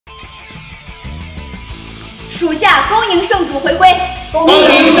属下恭迎圣主回归。恭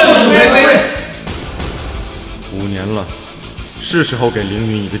迎圣主回归。5年了，是时候给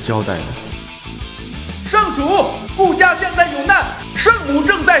凌云一个交代了。圣主，顾家现在有难，圣母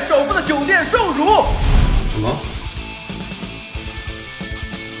正在首府的酒店受辱。什么？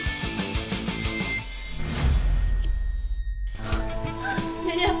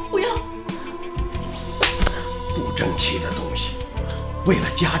爷爷，不要！不争气的东西，为了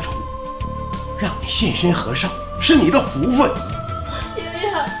家主，让你现身和尚是你的福分。爷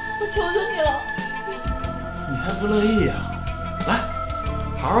爷，我求求你了。你还不乐意呀？来，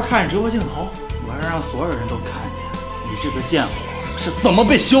好好看直播镜头，我要让所有人都看见你这个贱货是怎么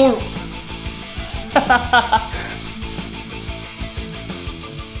被羞辱。哈哈哈哈！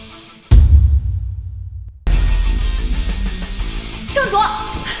圣主，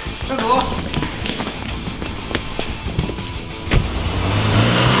圣主，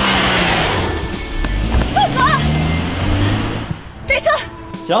圣主，追车！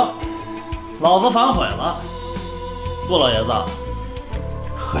行，老子反悔了。顾老爷子，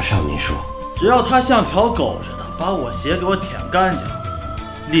和尚，您说，只要他像条狗似的把我鞋给我舔干净，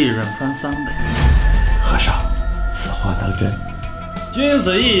利润翻3倍。和尚，此话当真？君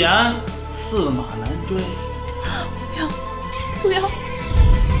子一言，驷马难追。不要，不要！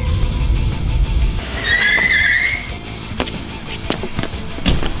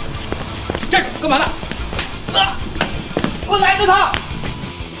站住！干嘛呢？我拦着他！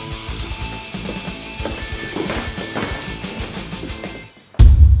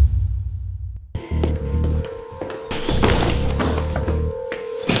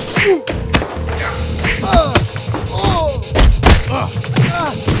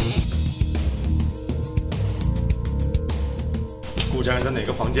顾家人在哪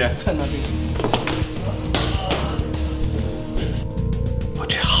个房间？在那边。我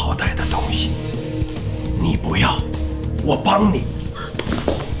这好歹的东西，你不要，我帮你。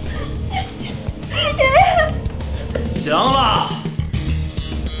行了，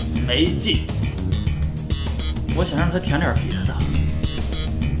没劲。我想让他舔点别的。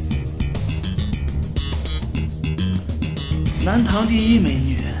南唐第一美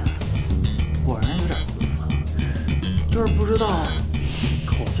女，果然有点姿色，就是不知道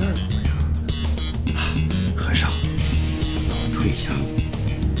口劲儿怎么样。和尚，让我退下。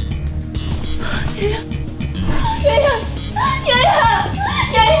爷爷，爷爷，爷爷，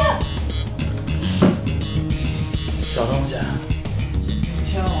爷爷！小东西，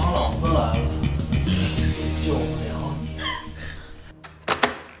天王老子来了，救不了你。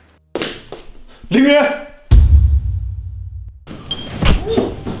凌云，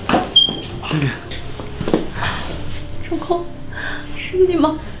凌云，成功，是你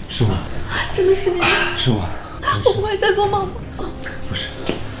吗？是我，真的是你吗？是我。我不会在做梦吧？不是，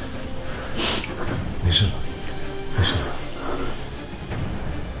没事了，没事了。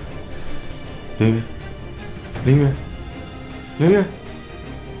凌云，凌云，凌云。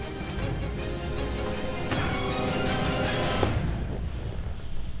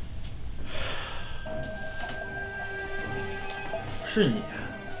是你，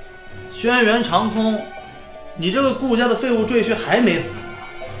轩辕长空，你这个顾家的废物赘婿还没死呢。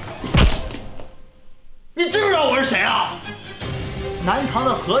你知不知道我是谁啊？南唐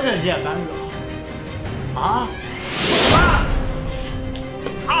的和珅你也敢惹？啊！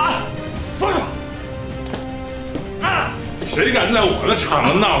不是！谁敢在我的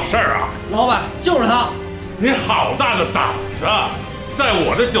场子闹事儿啊？老板就是他！你好大的胆子，在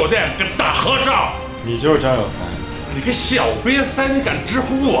我的酒店跟大和尚！你就是张有才。你个小瘪三，你敢直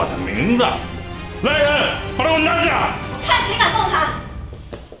呼我的名字？来人，把他给我拿下！看谁敢动他！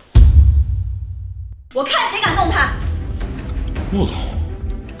我看谁敢动他！穆总，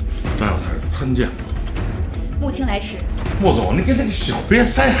张有才参见穆总。穆青来迟。穆总，你跟这个小瘪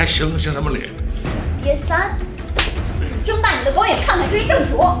三还行什么礼？小瘪三，睁大你的狗眼看看这是圣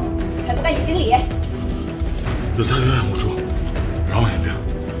主，还不赶紧行礼！有才有眼无珠，饶我一命，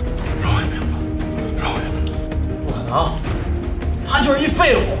饶我一命吧，饶我一命。不可能，他就是一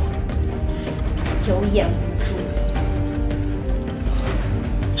废物。有眼无珠，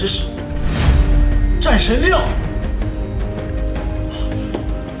这是战神令。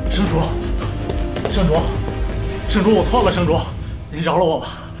圣主，圣主，圣主，我错了，圣主，你饶了我吧。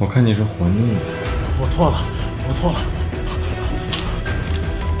我看你是活腻了。我错了，我错了。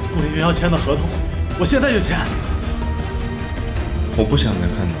顾凌云要签的合同，我现在就签。我不想再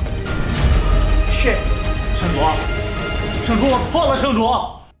看到。是。圣主，圣主，我错了，圣主。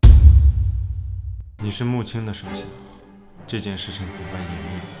你是穆青的手下，这件事情主办严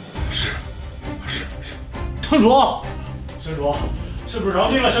密。是。圣主，圣主，是不是饶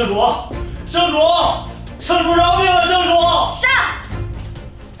命了？圣主，圣主，圣主饶命啊！圣主！上！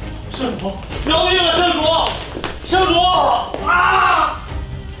圣主饶命啊！圣主！圣主！啊！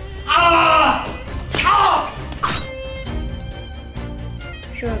啊！啊！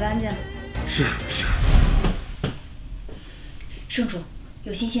收拾干净。是。圣主，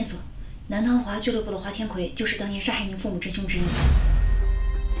有新线索，南唐华俱乐部的华天魁就是当年杀害您父母之凶之一。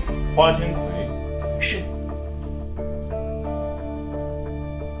花天魁是。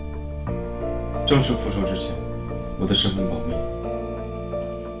正式复仇之前，我的身份保密。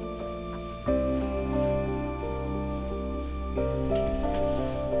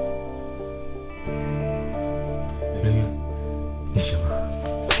凌云，你醒了。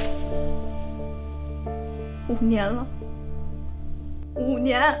5年了，5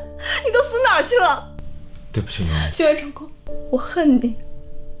年，你都死哪儿去了？对不起，凌云。轩辕长空，我恨你，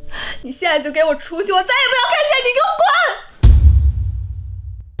你现在就给我出去，我再也不要看见你，给我滚！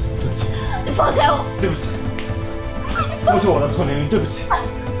对不起，你放开我！对不起，都是我的错，凌云，对不起，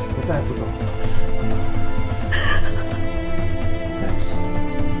我再也不走了。再也不走了，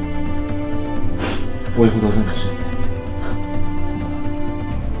我以后都在你身边。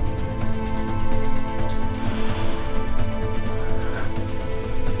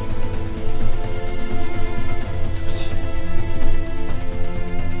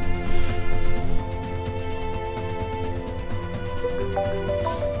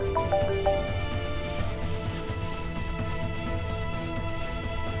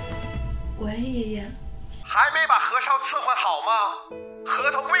喂，爷爷。还没把何少伺候好吗？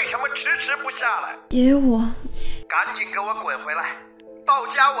合同为什么迟不下来？爷爷，我赶紧给我滚回来，到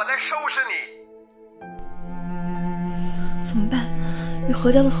家我再收拾你。怎么办？与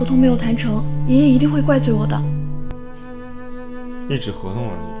何家的合同没有谈成，爷爷一定会怪罪我的。一纸合同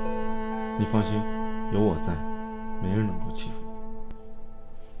而已，你放心，有我在，没人能够欺负你。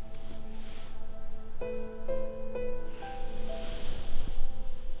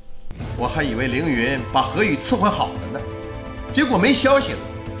我还以为凌云把何宇伺候好了呢，结果没消息了。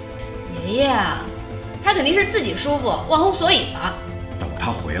爷爷啊，他肯定是自己舒服，忘乎所以了。等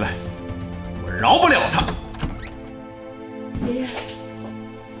他回来，我饶不了他。爷爷，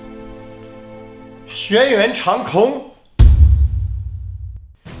轩辕长空，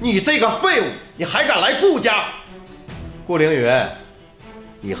你这个废物，你还敢来顾家？顾凌云，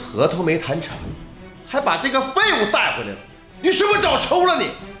你合同没谈成，还把这个废物带回来了，你是不是找抽了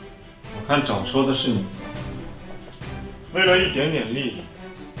你？我看找抽的是你，为了一点点利益，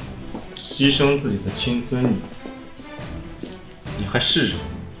牺牲自己的亲孙女，你还是人？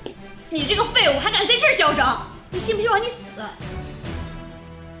你这个废物还敢在这儿嚣张？你信不信让你死？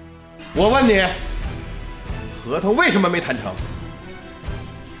我问你，合同为什么没谈成？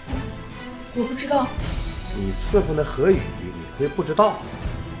我不知道。你伺候那何宇，你会不知道？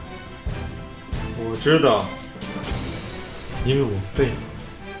我知道，因为我废了。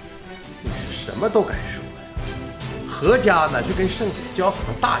你是什么都敢说呀？何家乃是跟圣主交好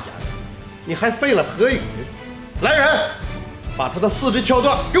的大家人，你还废了何宇？来人，把他的4肢敲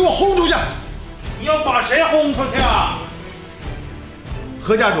断，给我轰出去！你要把谁轰出去啊？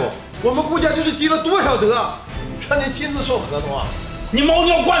何家主，我们顾家这是积了多少德，让您亲自受合同啊？你猫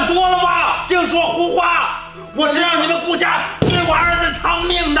尿灌多了吧？净说胡话！我是让你们顾家给我儿子偿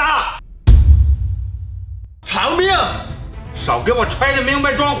命的。偿命！少给我揣着明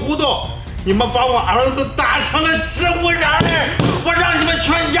白装糊涂！你们把我儿子打成了植物人，我让你们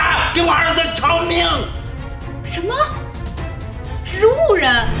全家给我儿子偿命！什么？植物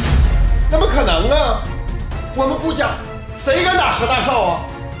人？怎么可能啊？我们顾家谁敢打何大少啊？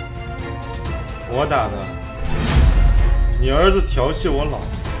我打的。你儿子调戏我老婆，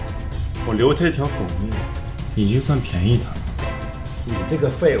我留他一条狗命，已经算便宜他了。你这个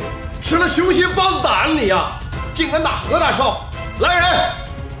废物，吃了雄心豹子胆你呀！竟敢打何大少！来人，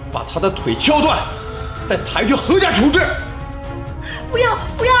把他的腿敲断，再抬去何家处置。不要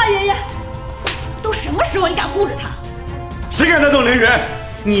不要啊，爷爷！都什么时候你敢护着他？谁敢再动凌云？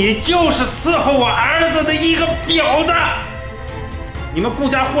你就是伺候我儿子的一个婊子！你们顾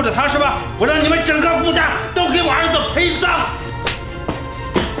家护着他是吧？我让你们整个顾家都给我儿子陪葬！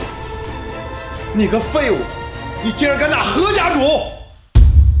你个废物，你竟然敢打何家主！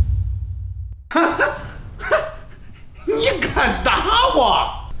你敢打我？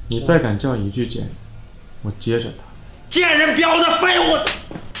你再敢叫一句贱人，我接着他！贱人婊子废物！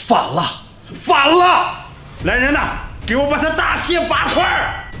反了，反了！来人呐，给我把他大卸8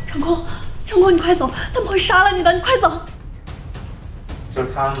块！长空，长空，你快走，他们会杀了你的，你快走！就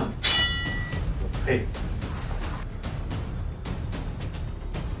他们，我配。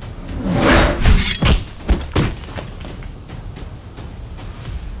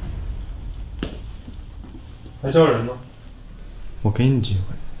还叫人吗？我给你机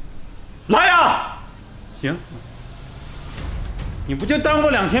会。来呀！行，你不就当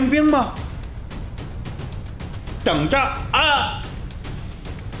过2天兵吗？等着啊！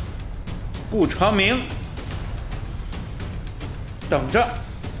顾长明，等着，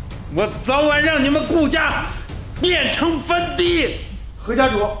我早晚让你们顾家变成坟地！何家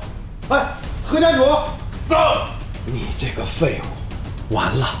主，哎，何家主，走！你这个废物，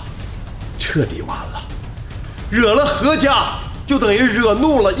完了，彻底完了！惹了何家，就等于惹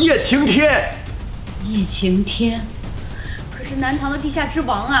怒了叶晴天。叶晴天，可是南唐的地下之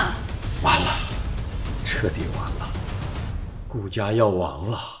王啊！完了，彻底完了，顾家要亡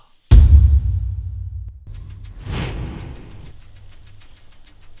了。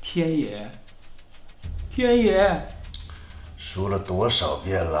天爷，天爷，说了多少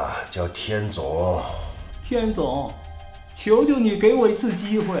遍了，叫天总。天总，求求你给我一次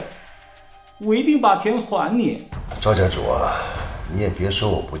机会，我一定把钱还你。赵家主啊，你也别说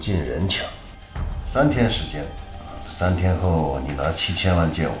我不近人情。3天时间，3天后你拿7000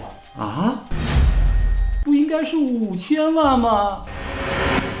万见我。啊？不应该是5000万吗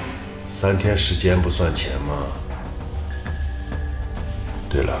？3天时间不算钱吗？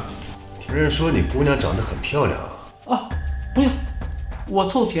对了，听人说你姑娘长得很漂亮啊。啊，不用，我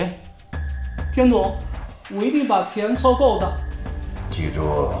凑钱。天总，我一定把钱凑够的。记住，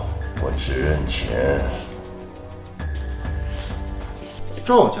我只认钱。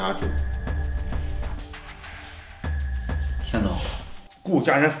赵家主，天总，顾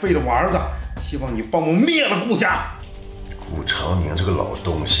家人废了我儿子，希望你帮我灭了顾家。顾长明这个老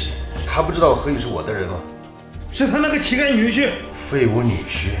东西，他不知道何宇是我的人吗？是他那个乞丐女婿，废物女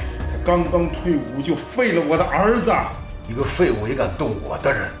婿。他刚刚退伍就废了我的儿子。一个废物也敢动我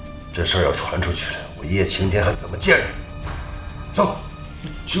的人，这事儿要传出去了，我叶晴天还怎么见人？走，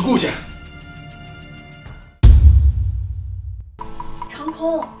去顾家。长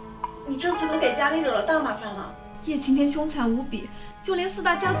空，你这次可给家里惹了大麻烦了。叶晴天凶残无比，就连4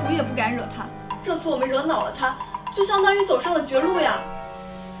大家族也不敢惹他。这次我们惹恼了他，就相当于走上了绝路呀。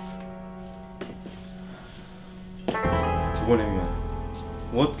不过凌云，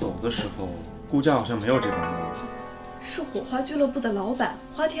我走的时候，顾家好像没有这帮人。是火花俱乐部的老板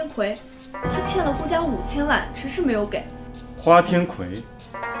花天魁，他欠了顾家5000万，迟迟没有给。花天魁，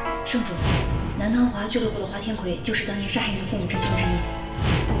圣主，南唐华俱乐部的花天魁就是当年杀害你的父母之凶之一，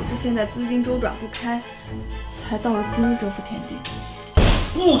导致现在资金周转不开，才到了今日这副田地。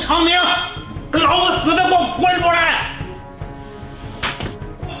顾长明，跟老子死的给我滚出来！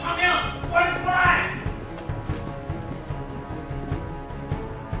顾长明，滚出来！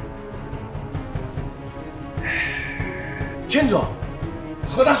天总，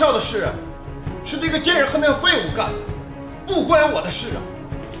何大少的事是这个贱人和那个废物干的，不关我的事啊！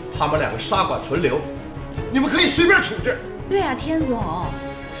他们2个杀剐存留，你们可以随便处置。对啊，天总，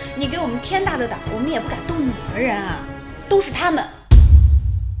你给我们天大的胆，我们也不敢动你的人啊，都是他们。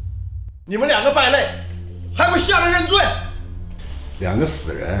你们2个败类，还不下来认罪？2个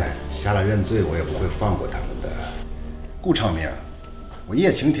死人下来认罪，我也不会放过他们的。顾长明，我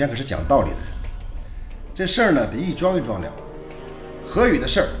叶晴天可是讲道理的人，这事儿呢得一桩一桩了。何宇的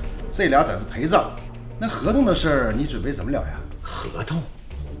事儿，这俩崽子陪葬，那合同的事儿你准备怎么了呀？合同？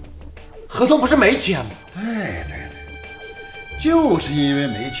合同不是没签吗？对，就是因为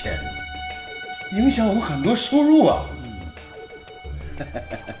没签，影响我们很多收入啊。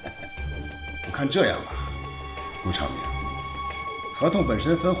我看这样吧，顾长明，合同本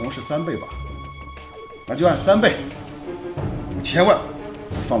身分红是3倍吧，那就按3倍，5000万，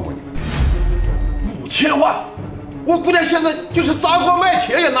我放过你们。5000万？我姑娘现在就是砸锅卖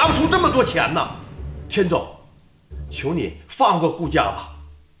铁也拿不出这么多钱呢。天总，求你放过顾家吧。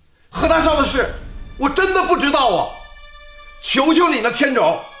何大少的事，我真的不知道啊。求求你了，天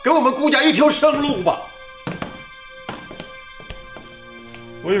总，给我们顾家一条生路吧。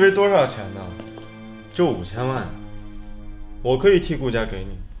我以为多少钱呢？就5000万，我可以替顾家给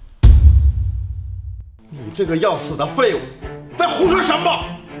你。你这个要死的废物，在胡说什么？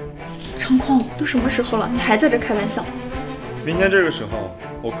长空，都什么时候了，你还在这开玩笑？明天这个时候，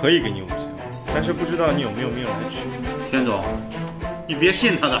我可以给你5000，但是不知道你有没有命来取。田总，你别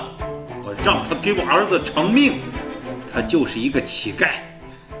信他的，我让他给我儿子偿命，他就是一个乞丐，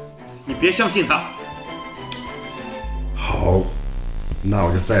你别相信他。好，那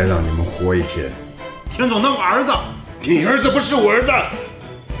我就再让你们活1天。田总，那我儿子，你儿子不是我儿子。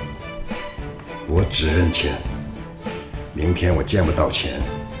我只认钱，明天我见不到钱，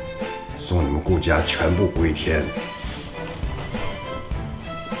送你们顾家全部归天。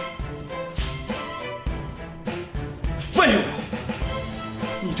废物！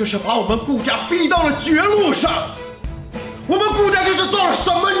你这这是把我们顾家逼到了绝路上。我们顾家这是造了什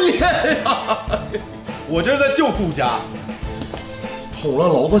么孽呀？我这是在救顾家。捅了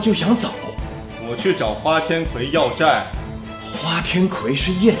娄子就想走。我去找花天魁要债。花天魁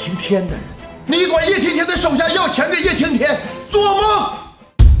是叶天天的人，你管叶天天的手下要钱给叶天天，做梦！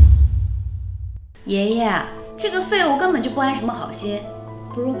爷爷，这个废物根本就不安什么好心，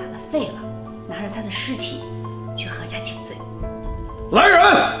不如把他废了，拿着他的尸体去何家请罪。来人，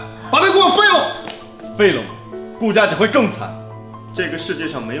把他给我废了！废了吗？顾家只会更惨。这个世界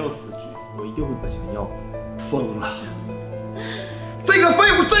上没有死局，我一定会把钱要回来。疯了！这个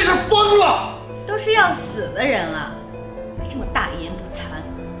废物真是疯了！都是要死的人了，还这么大言不惭，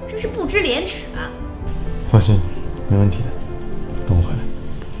真是不知廉耻啊！放心，没问题的，等我回来。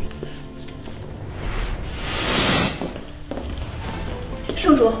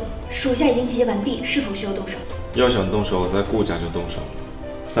圣主，属下已经集结完毕，是否需要动手？要想动手，在顾家就动手。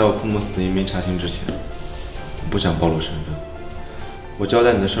在我父母死因没查清之前，我不想暴露身份。我交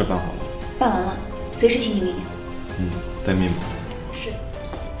代你的事办好了。办完了，随时听你命令。待命吧。是。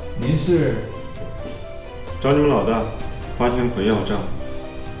您是？找你们老大花天魁要账。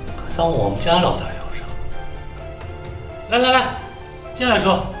找我们家老大要账。来，进来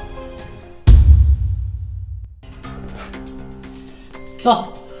说。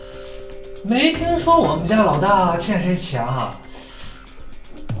走。没听说我们家老大欠谁钱啊？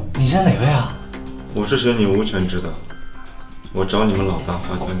你是哪位啊？我是谁你无权知道。我找你们老大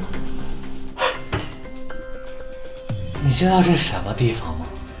花天魁。你知道这是什么地方吗？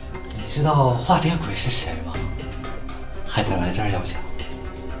你知道花天魁是谁吗？还敢来这儿要钱？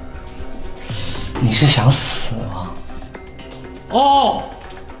你是想死吗？哦，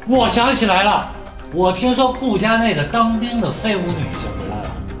我想起来了，我听说顾家那个当兵的废物女就多了，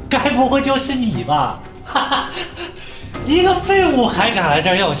该不会就是你吧？哈哈，一个废物还敢来这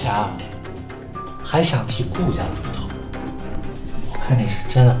儿要钱，还想替顾家出头，我看你是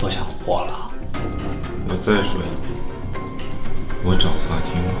真的不想活了。我再说一遍，我找花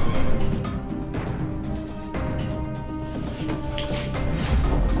天魁。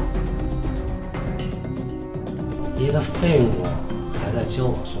一个废物还在教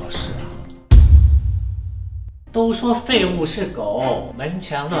我做事啊！都说废物是狗，门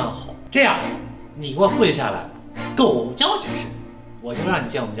前乱吼。这样，你给我跪下来，狗叫几声，我就让你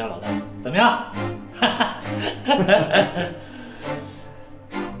见我们家老大，怎么样？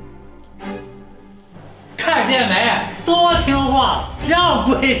看见没？多听话，让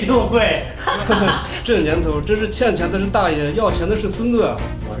跪就跪。这年头，真是欠钱的是大爷，要钱的是孙子。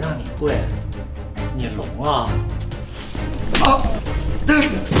我让你跪，你聋了？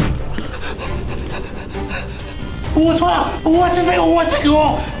我错了，我是废物，我是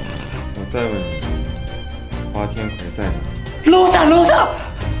狗。我再问你，花天魁在哪？楼上。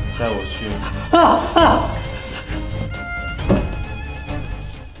带我去。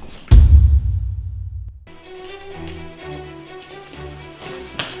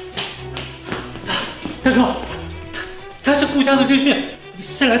大哥，他是顾家的赘婿，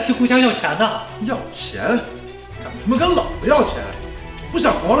是来替顾家要钱的。要钱？敢他妈跟老子要钱？不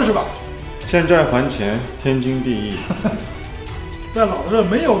想活了是吧？欠债还钱，天经地义。在老子这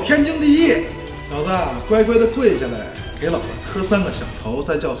没有天经地义。老子乖乖的跪下来，给老子磕3个响头，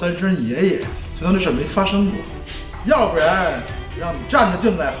再叫3声爷爷，就当这事没发生过。要不然让你站着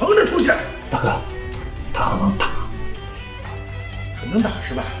进来，横着出去。大哥，他很能打。很能打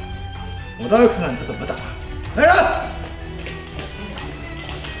是吧？我倒要看看他怎么打。来人！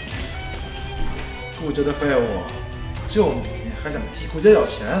顾家的废物，就你还想替顾家要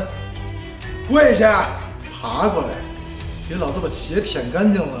钱？跪下，爬过来，给老子把鞋舔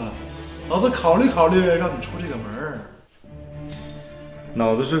干净了，老子考虑考虑，让你出这个门儿。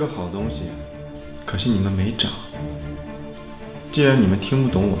脑子是个好东西，可惜你们没长。既然你们听不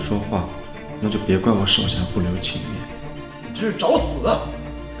懂我说话，那就别怪我手下不留情面。你这是找死！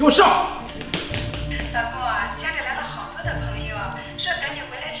给我上！老公，家里来了好多的朋友，说等你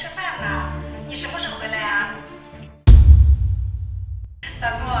回来吃饭呢。你什么时候回来啊？老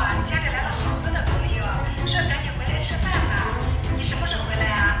公，家里来了好多的朋友，说等你回来吃饭呢。你什么时候回来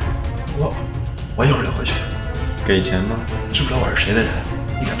啊？我一会儿就回去。给钱吗？知不知道我是谁的人？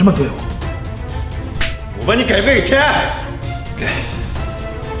你敢这么对我？我问你给不给钱？给。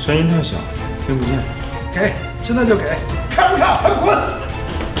声音太小，听不见。给，现在就给。看不看？还滚！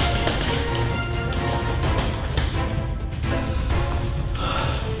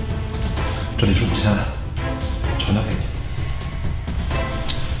这里是5000，全都给你。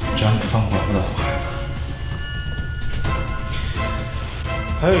只要你放过我的好孩子。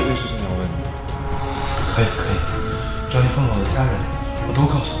还有一件事情要问你。可以，只要你放过我的家人，我我都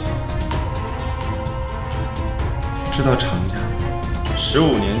告诉你。知道常家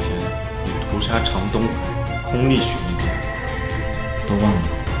15年前你屠杀常东海、空力许一家，都忘了？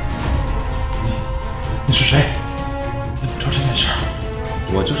你是谁？你怎么知道这件事儿？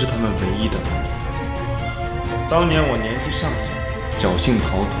我就是他们唯一的儿子。当年我年纪尚小，侥幸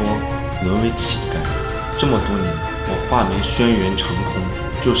逃脱，沦为乞丐。这么多年，我化名轩辕长空，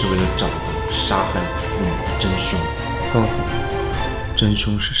就是为了找回杀害我父母的真凶。告诉我，真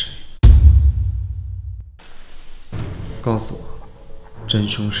凶是谁？告诉我，真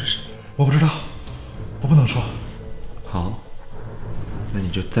凶是谁？我不知道，我不能说。好，那你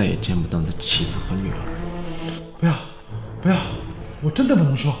就再也见不到你的妻子和女儿。不要，不要，我真的不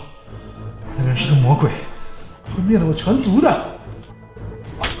能说。那人是个魔鬼，会灭了我全族的。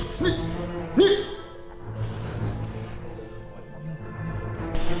你，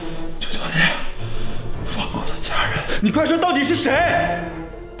求求你，放过我的家人！你快说，到底是谁？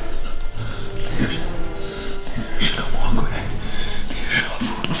那个人是个魔鬼，你是我父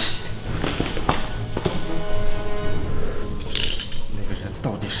亲。那个人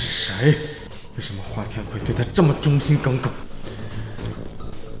到底是谁？为什么华天魁对他这么忠心耿耿？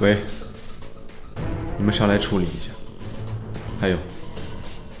喂，你们上来处理一下。还有，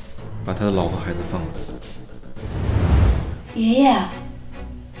把他的老婆孩子放了。爷爷，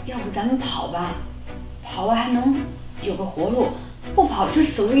要不咱们跑吧？跑了还能有个活路，不跑就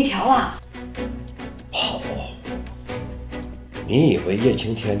死路一条了。跑？你以为叶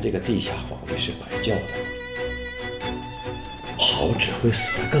青天这个地下皇帝是白叫的？跑只会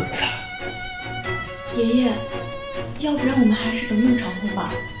死得更惨。爷爷，要不然我们还是等等长空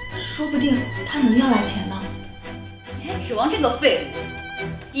吧，说不定他能要来钱呢。你还指望这个废物？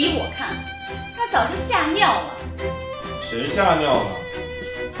依我看，他早就吓尿了。谁吓尿了？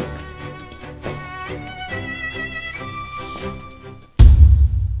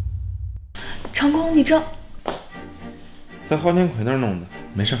长空，你这在花天魁那儿弄的，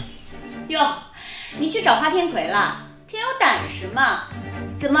没事。哟，你去找花天魁了，挺有胆识嘛。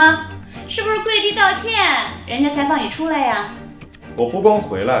怎么，是不是跪地道歉，人家才放你出来呀？我不光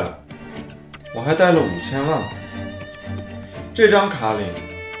回来了，我还带了5000万。这张卡里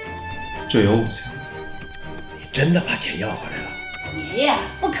就有5000万。你真的把钱要回来了？爷爷，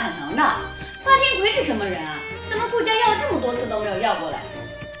不可能的。花天魁是什么人啊？怎么顾家要了这么多次都没有要过来？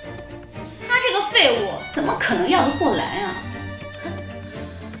他这个废物怎么可能要得过来啊？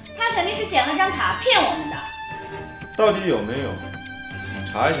他肯定是捡了张卡骗我们的。到底有没有？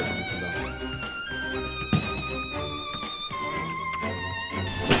查一下就知道。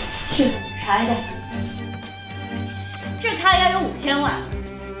去查一下。这卡里要有5000万，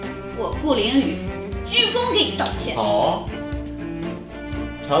我顾凌雨鞠躬给你道歉。好，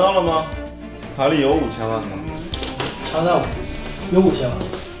查到了吗？卡里有5000万吗？查到了，有5000万。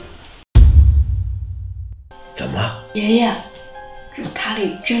怎么？爷爷，这卡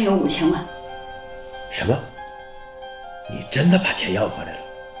里真有5000万。什么？你真的把钱要回来了？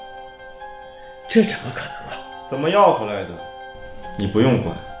这怎么可能啊？怎么要回来的？你不用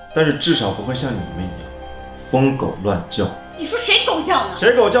管，但是至少不会像你们一样疯狗乱叫。你说谁狗叫呢？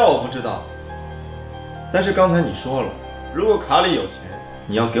谁狗叫我不知道，但是刚才你说了，如果卡里有钱，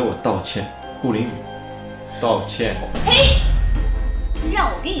你要给我道歉，顾凌雨，道歉。呸！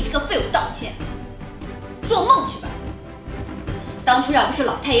让我给你这个废物道歉，做梦去吧！当初要不是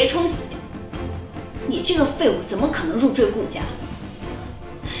老太爷冲洗，你这个废物怎么可能入赘顾家？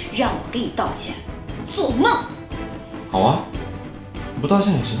让我给你道歉，做梦！好啊，不道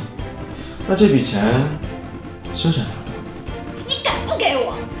歉也行。那这笔钱休想拿到。你敢不给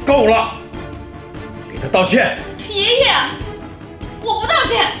我？够了，给他道歉。爷爷，我不道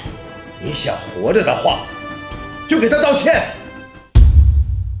歉。你想活着的话，就给他道歉。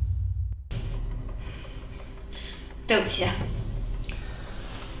对不起。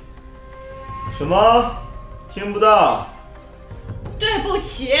什么？听不到？对不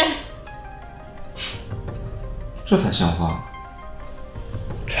起。这才像话。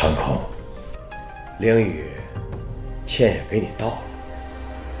长空，凌雨，歉也给你道了，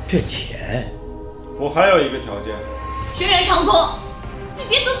这钱，我还有一个条件。轩辕长空，你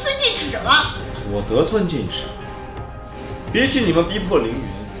别得寸进尺了。我得寸进尺。比起你们逼迫凌云，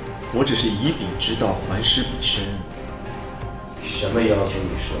我只是以彼之道还施彼身。什么要求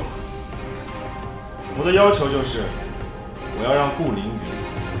你说？我的要求就是，我要让顾凌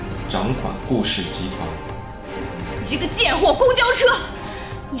云掌管顾氏集团。你这个贱货公交车，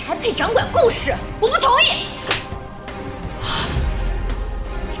你还配掌管顾氏？我不同意！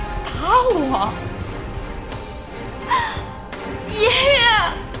你打我！爷爷，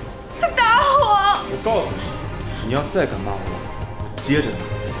他打我！我告诉你，你要再敢骂我，接着打。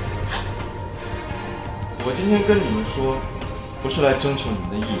我今天跟你们说，不是来征求你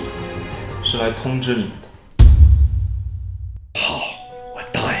们的意见，是来通知你们的。好，我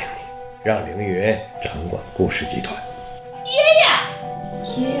答应你，让凌云掌管顾氏集团。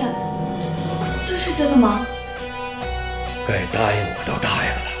爷爷，这是真的吗？该答应我都答应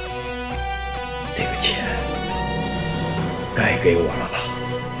了，这个钱该给我了吧？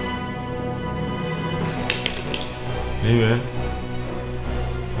凌云，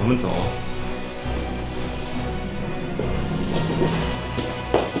我们走。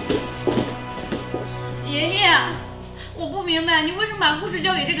爷爷，我不明白你为什么把故事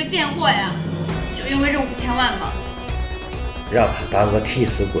交给这个贱货呀？就因为这5000万吗？让他当个替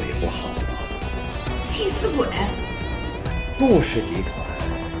死鬼不好吗？替死鬼？顾氏集团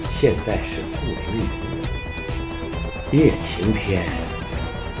现在是顾凌云的，叶晴天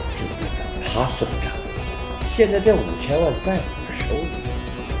就得找他算账。现在这5000万在我手里，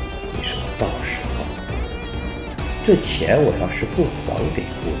你说到时候这钱我要是不还给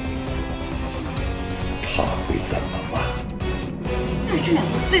顾凌云，他会怎么办？那这2个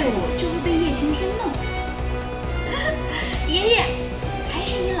废物就会被叶晴天弄死。爷爷，还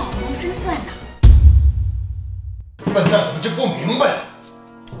是你老谋深算呐！笨蛋怎么就不明白了？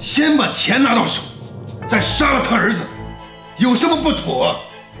先把钱拿到手，再杀了他儿子，有什么不妥？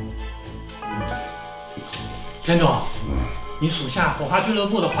田总，你属下火花俱乐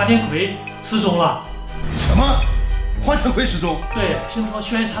部的花天魁失踪了。什么？花天魁失踪？对，听说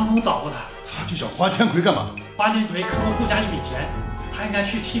轩辕长空找过他。他就找花天魁干嘛？花天魁坑了顾家一笔钱，他应该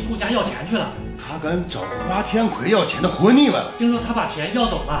去替顾家要钱去了。他敢找花天魁要钱的活腻歪了。听说他把钱要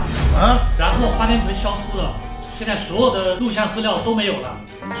走了啊，然后花天魁消失了，现在所有的录像资料都没有了。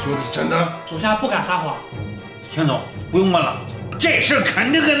你说的是真的？属下不敢撒谎。田总，不用问了，这事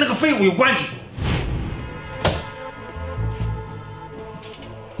肯定跟那个废物有关系。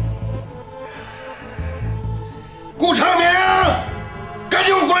顾长明，赶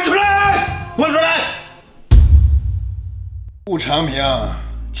紧给我滚出来！滚出来！顾长明，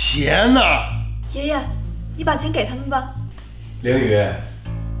钱呢？爷爷，你把钱给他们吧。凌云，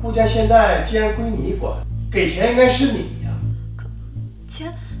顾家现在既然归你管，给钱应该是你呀。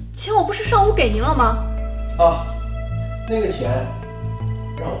钱我不是上午给您了吗？啊，那个钱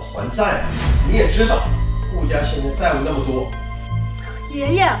让我还债了。你也知道，顾家现在债务那么多。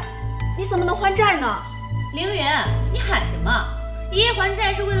爷爷，你怎么能还债呢？凌云，你喊什么？爷爷还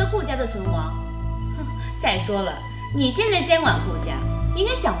债是为了顾家的存亡。哼，再说了，你现在监管顾家，应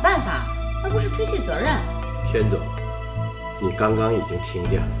该想办法，而不是推卸责任。田总，你刚刚已经听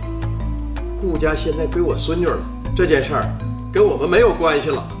见了，顾家现在归我孙女了，这件事儿跟我们没有关系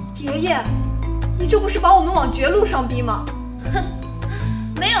了。爷爷，你这不是把我们往绝路上逼吗？哼，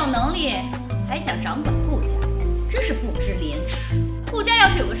没有能力还想掌管顾家，真是不知廉耻。顾家要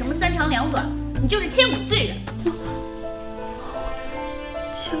是有个什么3长2短，你就是千古罪人。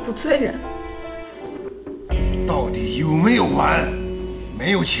千古罪人？到底有没有完？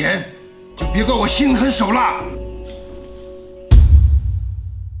没有钱，就别怪我心狠手辣。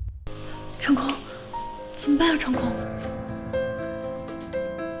长空，怎么办啊？长空，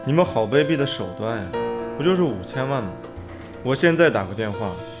你们好卑鄙的手段呀！不就是5000万吗？我现在打个电话，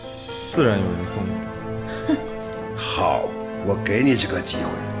自然有人送你。好，我给你这个机会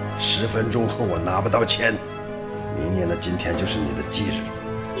，10分钟后我拿不到钱，明年的今天就是你的忌日。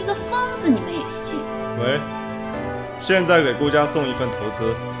一个疯子你们也信？喂，现在给顾家送一份投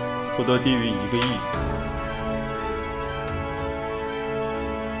资，不得低于1个亿。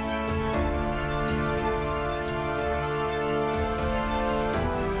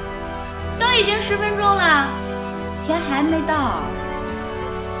都已经10分钟了，钱还没到。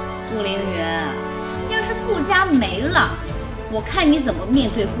顾凌云，要是顾家没了，我看你怎么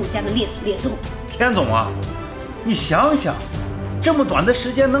面对顾家的列祖列宗。田总啊，你想想，这么短的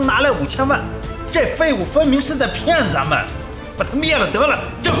时间能拿来5000万，这废物分明是在骗咱们，把他灭了得了，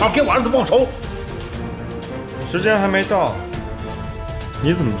正好给我儿子报仇。时间还没到，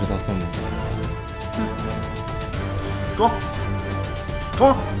你怎么知道送你？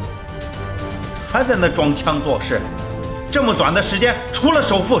装，还在那装腔作势。这么短的时间，除了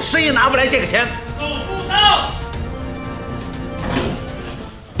首付，谁也拿不来这个钱。首付到，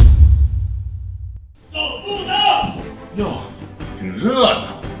首付到。哟，挺热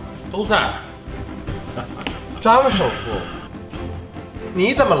闹，都在。张首富，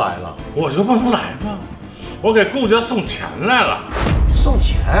你怎么来了？我就不能来吗？我给顾家送钱来了。送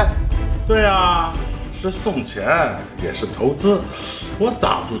钱？对呀，是送钱，也是投资。我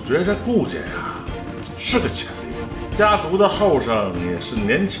早就觉着顾家呀是个潜力股，家族的后生也是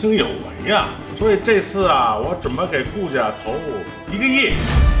年轻有为呀，所以这次啊，我准备给顾家投1个亿。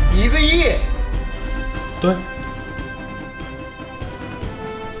1个亿？对。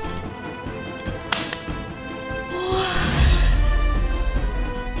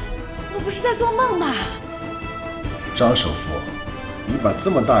我不是在做梦吧？张首富，你把这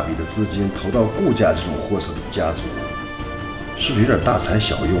么大笔的资金投到顾家这种货色的家族，是不是有点大材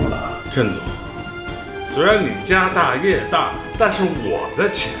小用了？天总，虽然你家大业大，但是我的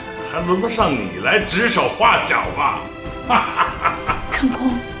钱还轮不上你来指手画脚吧？成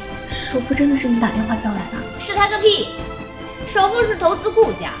空，首富真的是你打电话叫来的？是他个屁！首富是投资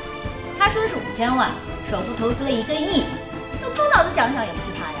顾家，他说是5000万，首富投资了1个亿，用猪脑子想想也不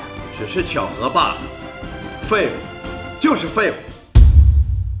是他呀。只是巧合罢了，废物就是废物。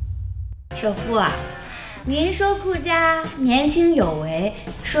首富啊，您说顾家年轻有为，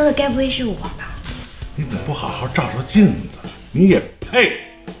说的该不会是我吧？你怎么不好好照照镜子？你也配？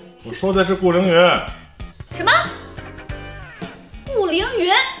我说的是顾凌云。什么？顾凌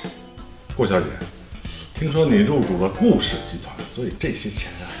云？顾小姐，听说你入主了顾氏集团，所以这些钱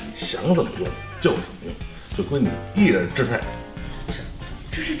啊，你想怎么用就怎么用，就归你一人支配。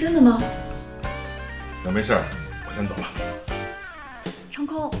这是真的吗？那没事，我先走了。成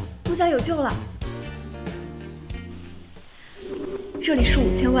空，顾家有救了。这里是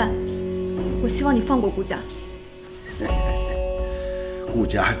5000万，我希望你放过顾家。顾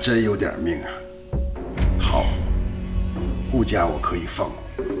家还真有点命啊。好，顾家我可以放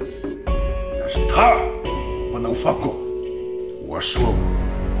过，但是他不能放过。我说过，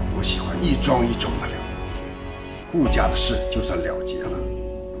我喜欢一桩一桩的了。顾家的事就算了结了。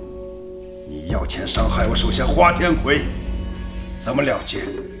你要钱伤害我手下花天魁，怎么了结？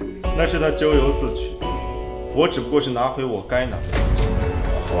那是他咎由自取，我只不过是拿回我该拿的。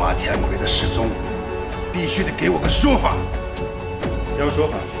花天魁的失踪，必须得给我个说法。要说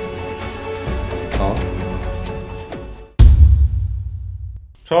法？好，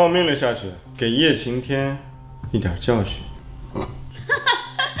传我命令下去，给叶晴天一点教训。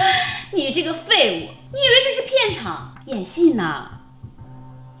你是个废物，你以为这是片场演戏呢？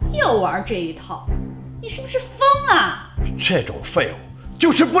又玩这一套，你是不是疯啊？这种废物就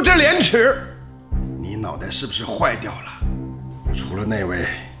是不知廉耻。你脑袋是不是坏掉了？除了那位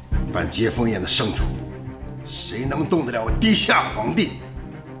办接风宴的圣主，谁能动得了我地下皇帝？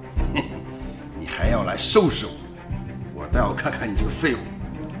你还要来收拾我？我倒要看看你这个废物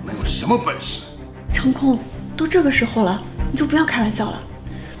能有什么本事。成空，都这个时候了，你就不要开玩笑了。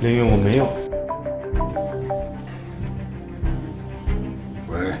凌云，我没有。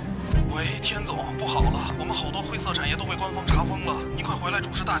喂，天总，不好了，我们好多灰色产业都被官方查封了，您快回来主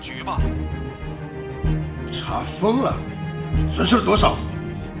持大局吧。查封了？损失了多少？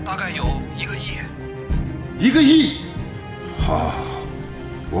大概有1个亿。1个亿？好，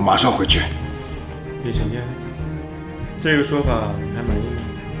我马上回去。叶晴天，这个说法你还满意吗？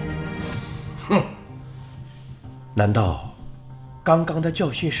哼，难道刚刚的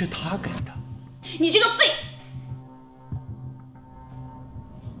教训是他给的？你这个废！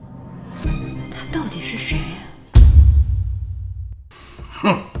他到底是谁呀？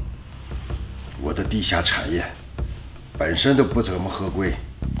哼，我的地下产业本身都不怎么合规，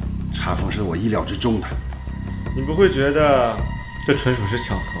查封是我意料之中的。你不会觉得这纯属是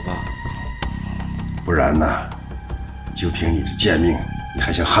巧合吧？不然呢？就凭你的贱命，你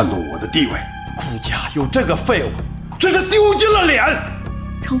还想撼动我的地位？顾家有这个废物，真是丢尽了脸！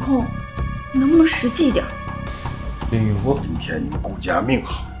成空，你能不能实际一点？凌云，今天你们顾家命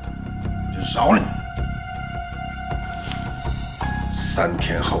好，我就饶了你。3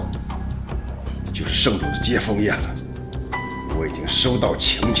天后就是圣主的接风宴了，我已经收到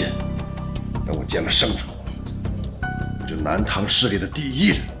请柬，等我见了圣主，我就南唐势力的第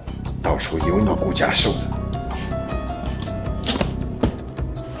1人，到时候由你们顾家收的。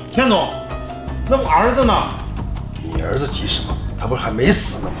天总，那我儿子呢？你儿子急什么？他不是还没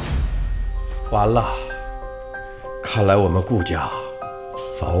死呢吗？完了，看来我们顾家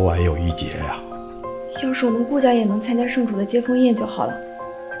早晚有一劫呀。要是我们顾家也能参加圣主的接风宴就好了。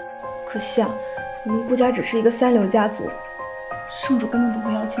可惜啊，我们顾家只是一个3流家族，圣主根本不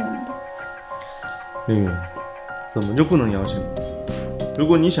会邀请我们的。凌云，怎么就不能邀请我？如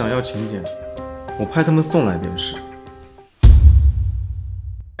果你想要请柬，我派他们送来便是。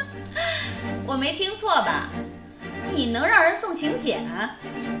我没听错吧？你能让人送请柬？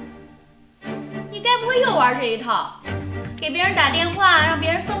你该不会又玩这一套，给别人打电话让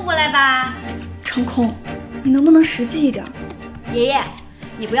别人送过来吧？成空，你能不能实际一点？爷爷，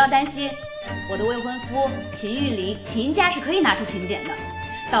你不要担心，我的未婚夫秦玉离，秦家是可以拿出请柬的，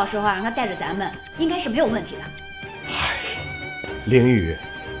到时候让他带着咱们，应该是没有问题的。凌雨，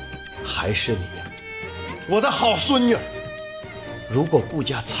还是你呀，我的好孙女。如果顾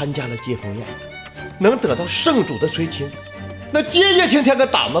家参加了接风宴，能得到圣主的垂青，那结结天天个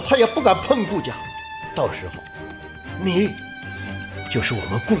胆子他也不敢碰顾家。到时候，你就是我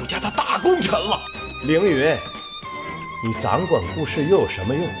们顾家的大功臣了。凌雨，你掌管顾氏又有什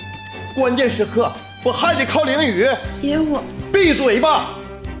么用？关键时刻不还得靠凌雨？爷，我闭嘴吧！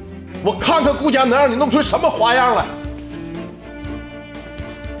我看看顾家能让你弄出什么花样来。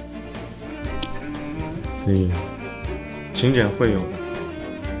凌雨，请柬会有的，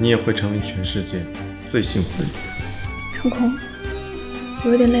你也会成为全世界最幸福的女人。成空，我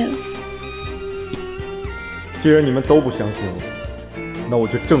有点累了。既然你们都不相信我，那我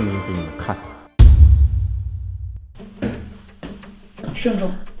就证明给你们看。盛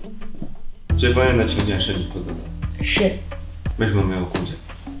总，接风宴的请柬是你负责的。是。为什么没有顾家？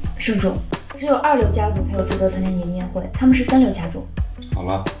盛总，只有2流家族才有资格参加年龄宴会，他们是3流家族。好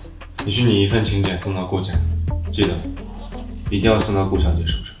了，你去拟一份请柬送到顾家，记得一定要送到顾小姐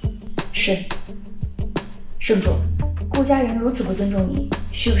手上。是。盛总，顾家人如此不尊重你，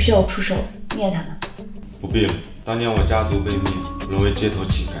需不需要出手灭他们？不必了。当年我家族被灭，沦为街头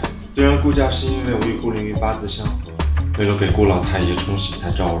乞丐。虽然顾家是因为我与顾凌云八字相合，为了给顾老太爷冲喜才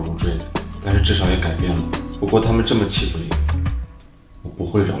招我入赘的，但是至少也改变了。不过他们这么欺负凌云，我不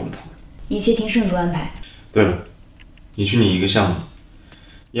会饶了他们。一切听盛主安排。对了，你去拟一个项目，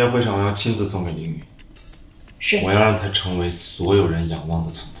宴会上我要亲自送给凌云。是。我要让他成为所有人仰望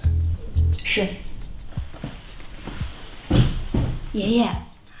的存在。是。爷爷，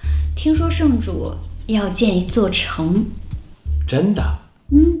听说圣主要建一座城。真的？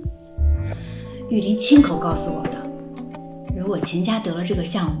玉林亲口告诉我的。如果秦家得了这个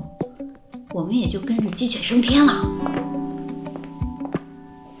项目，我们也就跟着鸡犬升天了。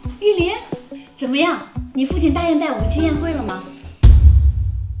玉林，怎么样？你父亲答应带我们去宴会了吗？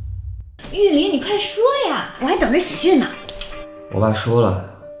玉林，你快说呀，我还等着喜讯呢。我爸说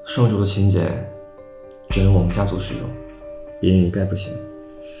了，圣主的请柬只能我们家族使用，别人一概不行。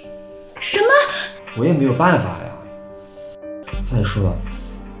什么？我也没有办法呀。再说了，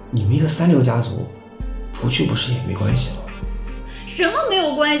你们一个3流家族，不去不是也没关系吗？什么没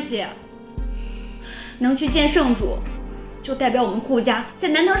有关系？能去见圣主，就代表我们顾家在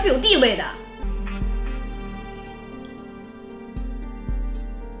南唐是有地位的。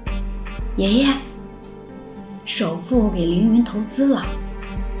爷爷，首富给凌云投资了，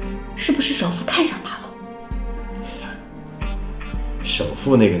是不是首富看上他了？首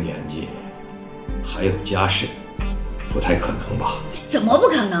富那个年纪，还有家室，不太可能吧？怎么不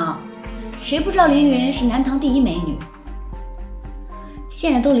可能？谁不知道凌云是南唐第1美女？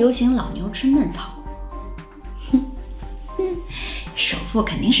现在都流行老牛吃嫩草。首富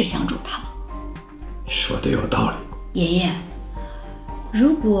肯定是相中他了。说的有道理。爷爷，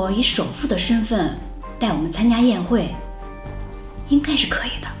如果以首富的身份带我们参加宴会，应该是可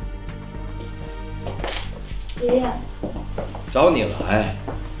以的。爷爷，找你来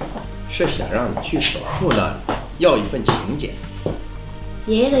是想让你去首富那里要一份请柬。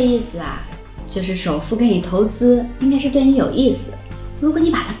爷爷的意思啊，就是首富给你投资，应该是对你有意思。如果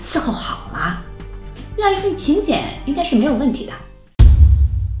你把他伺候好了，要一份请柬应该是没有问题的。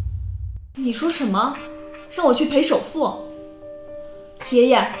你说什么？让我去陪首富？爷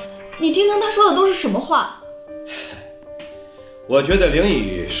爷，你听听他说的都是什么话？我觉得凌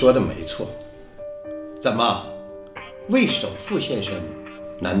雨说的没错。怎么，为首富献身，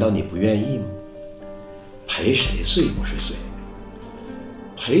难道你不愿意吗？陪谁睡不是睡？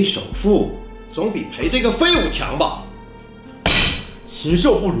陪首富总比陪这个废物强吧？禽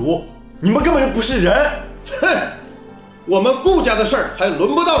兽不如，你们根本就不是人！哼，我们顾家的事儿还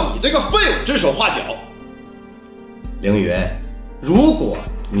轮不到你这个废物指手画脚。凌云，如果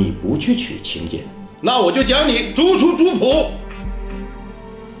你不去取请柬，那我就将你逐出族谱。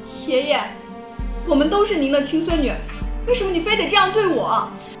爷爷，我们都是您的亲孙女，为什么你非得这样对我？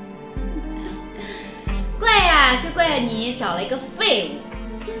怪呀，就怪你找了一个废物。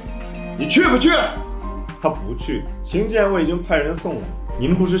你去不去？他不去，请柬我已经派人送了。你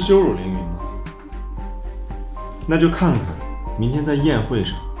们不是羞辱凌云吗？那就看看明天在宴会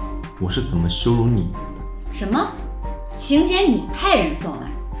上我是怎么羞辱你们的。什么？请柬你派人送来，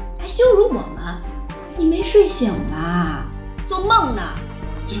还羞辱我们？你没睡醒吧？做梦呢？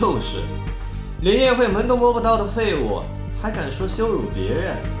就是，连宴会门都摸不到的废物，还敢说羞辱别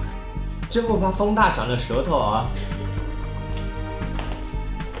人，真不怕风大闪了舌头啊！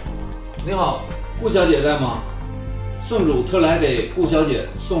你好，顾小姐在吗？圣主特来给顾小姐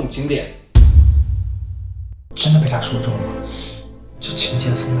送请柬。真的被他说中了，这请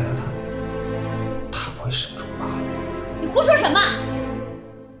柬送来了他不会生主吧？你胡说什么？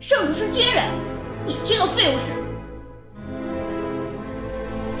圣主是军人，你这个废物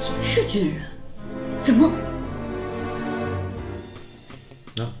是军人，怎么？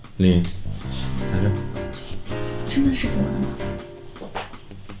那林，来着。真的是给我的吗？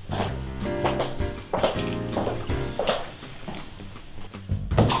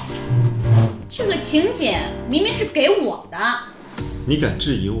这个请柬明明是给我的，你敢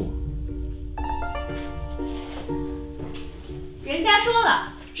质疑我？人家说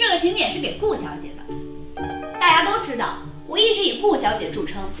了，这个请柬是给顾小姐的。大家都知道，我一直以顾小姐著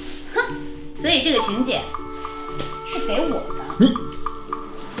称，哼，所以这个请柬是给我的。你，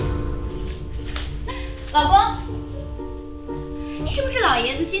老公，是不是老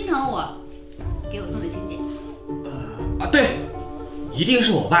爷子心疼我，给我送的请柬？对，一定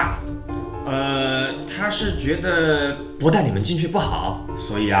是我爸。他是觉得不带你们进去不好，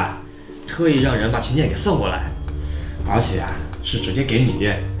所以啊，特意让人把请柬给送过来，而且啊，是直接给你。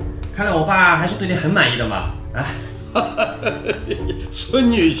看来我爸还是对你很满意的嘛。啊，孙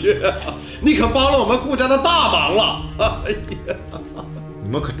女婿，你可帮了我们顾家的大忙了。哎呀，你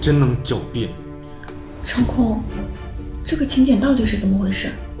们可真能狡辩。长空，这个请柬到底是怎么回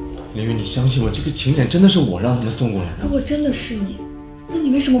事？林云，你相信我，这个请柬真的是我让他们送过来的。如果真的是你，那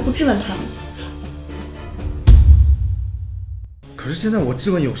你为什么不质问他们？可是现在我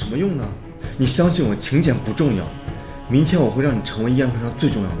质问有什么用呢？你相信我，请柬不重要。明天我会让你成为宴会上最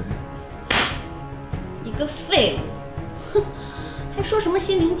重要的人。你个废物！哼，还说什么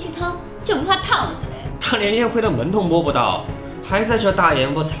心灵鸡汤，就不怕烫了嘴？他连宴会的门都摸不到，还在这大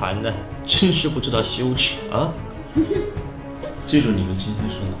言不惭的，真是不知道羞耻啊！记住你们今天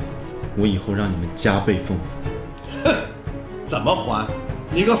说的，我以后让你们加倍奉还。哼，怎么还？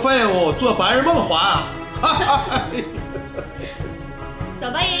你个废物，做白日梦还啊！走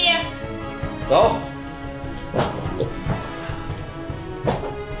吧，爷爷。走。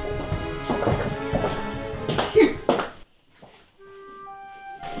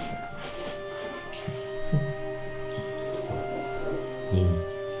林云，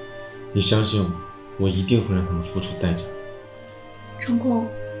你相信我，我一定会让他们付出代价。长空，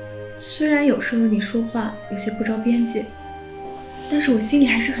虽然有时候你说话有些不着边际，但是我心里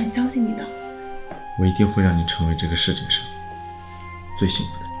还是很相信你的。我一定会让你成为这个世界上最幸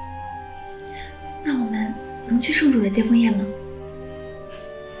福的女人。那我们能去圣主的接风宴吗？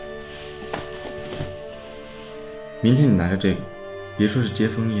明天你拿着这个，别说是接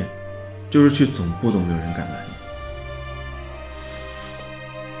风宴，就是去总部都没有人敢拦你。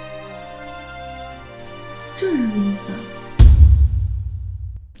这是什么意思啊？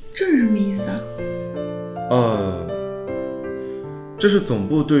这是什么意思啊？这是总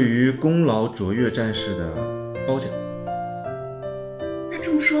部对于功劳卓越战士的褒奖。那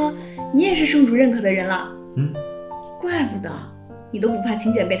这么说，你也是圣主认可的人了？嗯，怪不得你都不怕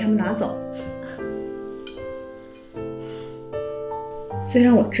请柬被他们拿走。虽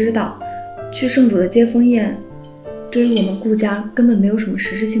然我知道去圣主的接风宴对于我们顾家根本没有什么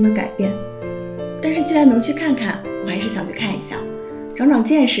实质性的改变，但是既然能去看看，我还是想去看一下，长长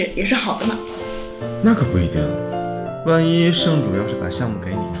见识也是好的嘛。那可不一定，万一圣主要是把项目给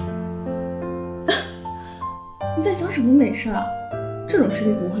你呢？你在想什么美事啊？这种事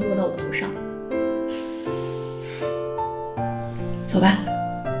情怎么会落到我头上？走吧，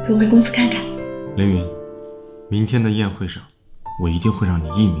陪我回公司看看。凌云，明天的宴会上，我一定会让你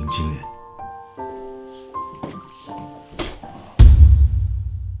一鸣惊人。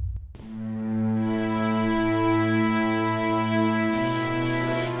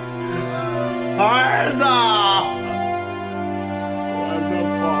儿子，我的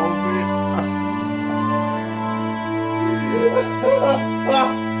宝贝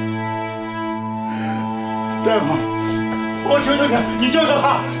大夫，我求求你，你救救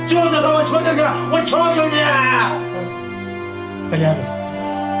他，救救他！我求求你，我求求你！何家子，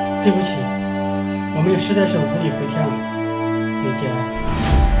对不起，我们也实在是无力回天了，没节哀。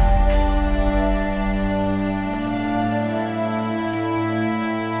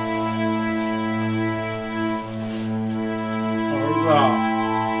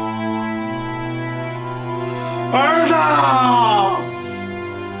儿子，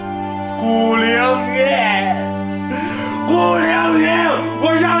顾凌云，顾凌云，我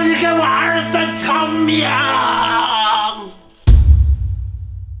让你给我儿子偿命！呀，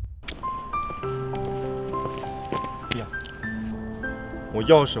我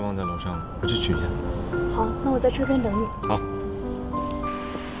钥匙忘在楼上了，我去取一下。好，那我在车边等你。好。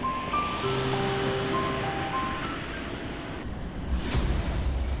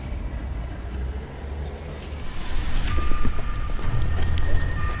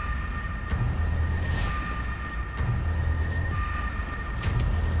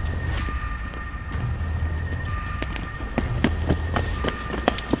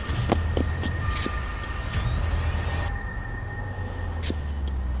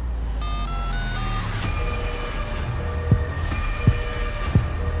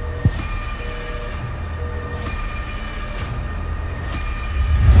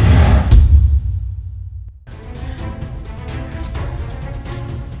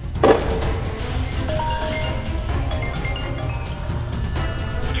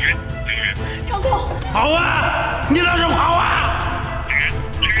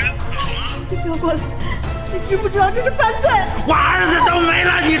你不要过来！你知不知道这是犯罪？我儿子都没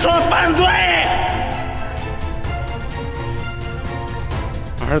了，你说犯罪？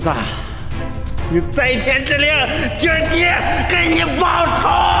儿子，你在天之灵，今儿爹给你报仇，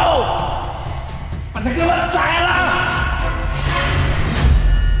把他给我宰了！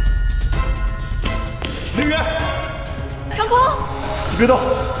林远，长空，你别动，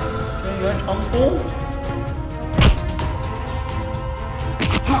轩辕长空。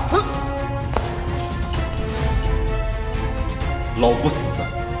老不死的，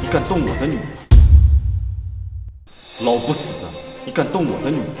你敢动我的女儿！老不死的，你敢动我的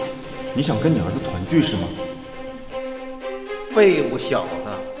女儿！你想跟你儿子团聚是吗？废物小子，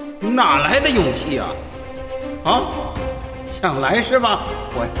哪来的勇气啊？啊，想来是吧？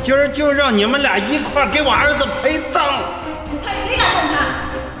我今儿就让你们俩一块儿给我儿子陪葬！看谁敢动他！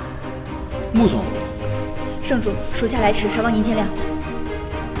穆总，圣主，属下来迟，还望您见谅。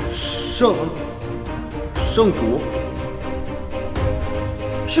圣主。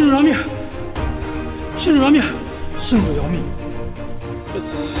圣主饶命！圣主饶命！圣主饶命！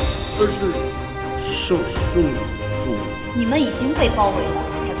这是圣主。你们已经被包围了，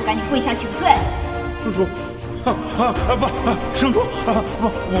还不赶紧跪下请罪！圣主，圣主，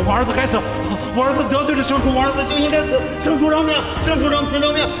我儿子该死，我儿子得罪了圣主，我儿子就应该死。圣主饶命！圣主饶命！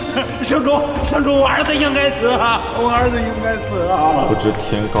圣主，我儿子应该死啊！我儿子应该死啊！不知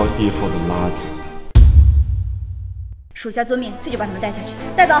天高地厚的垃圾。属下遵命，这就把他们带下去，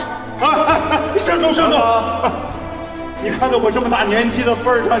带走。圣主，你看在我这么大年纪的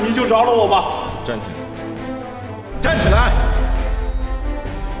份上，你就饶了我吧。站起来，站起来！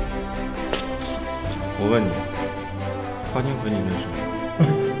我问你，花天魁你认识吗？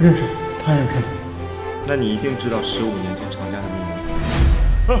认识，他认识。那你一定知道15年前长家的秘密。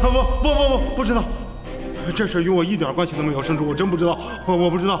不知道。这事与我一点关系都没有，圣主，我真不知道，我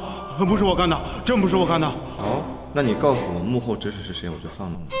不知道，不是我干的，真不是我干的。好，那你告诉我幕后指使是谁，我就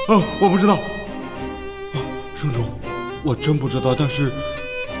放了你。我不知道。圣主，我真不知道。但是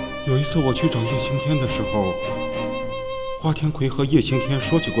有一次我去找叶青天的时候，花天魁和叶青天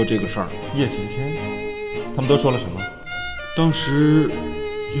说起过这个事儿。叶青天，他们都说了什么？当时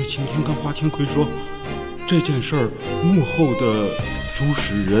叶青天跟花天魁说，这件事儿幕后的主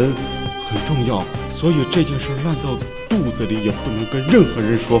使人很重要。所以这件事烂在肚子里，也不能跟任何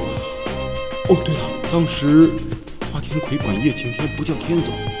人说。哦，对了，当时花天魁管叶青天不叫天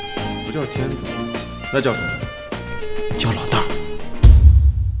总，不叫天总，那叫什么？叫老大。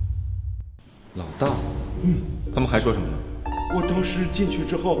老大？他们还说什么呢？我当时进去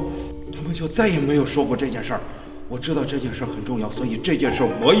之后，他们就再也没有说过这件事儿。我知道这件事很重要，所以这件事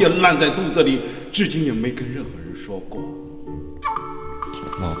我也烂在肚子里，至今也没跟任何人说过。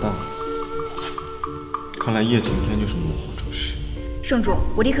老大。看来叶青天就是幕后主使。圣主，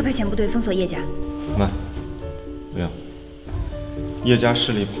我立刻派遣部队封锁叶家。慢，不要。叶家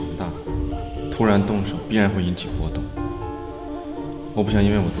势力庞大，突然动手必然会引起波动。我不想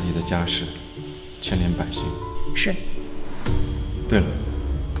因为我自己的家事牵连百姓。是。对了，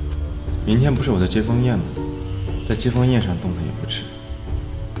明天不是我的接风宴吗？在接风宴上动弹也不迟，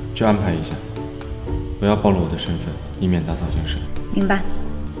去安排一下，不要暴露我的身份，以免打草惊蛇。明白。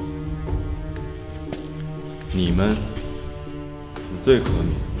你们死罪可免，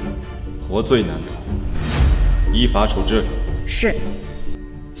活罪难逃，依法处置。是。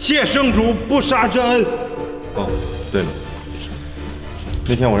谢圣主不杀之恩。哦，对了，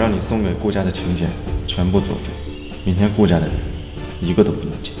那天我让你送给顾家的请柬全部作废，明天顾家的人一个都不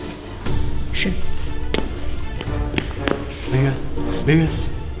能见。是。凌渊，凌渊，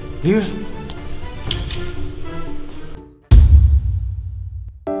凌渊。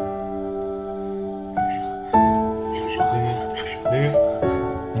凌渊，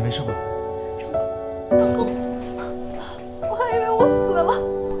你没事吧？长空，我还以为我死了。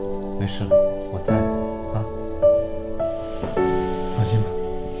没事了，我在啊，放心吧，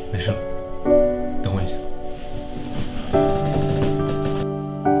没事了。等我一下。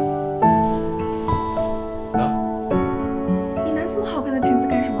你拿这么好看的裙子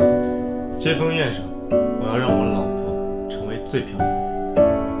干什么？接风宴上，我要让我老婆成为最漂亮的。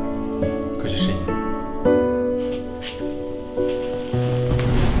快去试一下。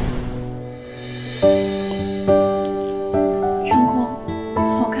长空，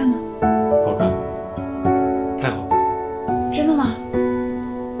好看吗？好看，太好看。真的吗？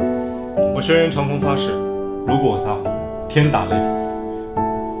我轩辕长空发誓，如果我撒谎，天打雷劈。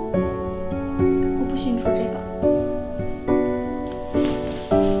我不许你说这个。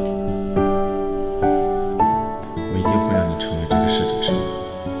我一定会让你成为这个世界上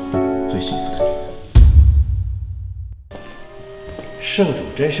最幸福的女人。圣主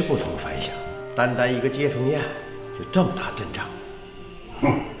真是不同凡响。单单一个接风宴就这么大阵仗，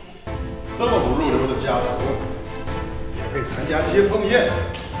哼，这么不入流的家族也配参加接风宴？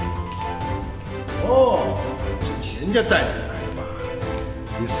哦，是秦家带你来的吧？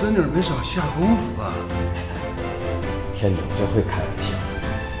你孙女没少下功夫吧？天总真会开玩笑，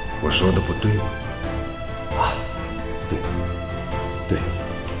我说的不对吗？啊，对，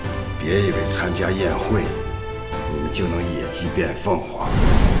别以为参加宴会，你们就能野鸡变凤凰，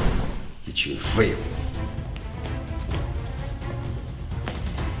一群废物！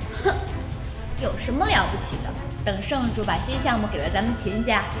哼，有什么了不起的？等圣主把新项目给了咱们秦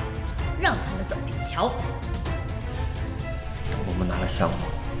家，让他们走着瞧。等我们拿了项目，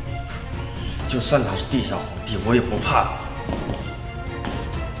就算他是地下皇帝，我也不怕。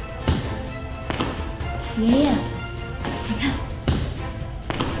爷爷，你看，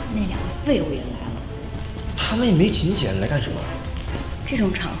那两个废物也来了。他们也没请柬，来干什么？这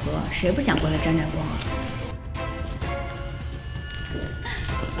种场合，谁不想过来沾沾光啊？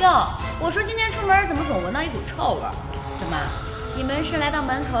哟，我说今天出门怎么总闻到一股臭味？怎么，你们是来到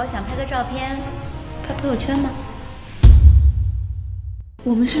门口想拍个照片，发朋友圈吗？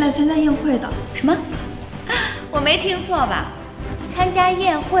我们是来参加宴会的。什么？我没听错吧？参加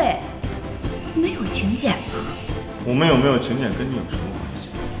宴会？没有请柬吗？我们有没有请柬跟你有什么关系？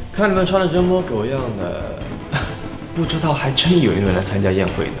看你们穿的人模狗样的，不知道还真以为你们来参加宴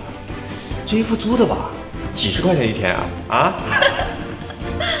会呢。这衣服租的吧？几十块钱一天啊！啊？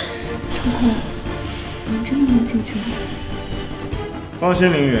长空，我们真的能进去吗？放心，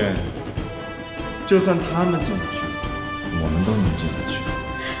凌云，就算他们进不去，我们都能进得去。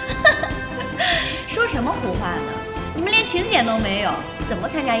说什么胡话呢？你们连请柬都没有，怎么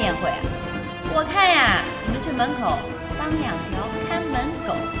参加宴会啊？我看呀，你们去门口当两条看门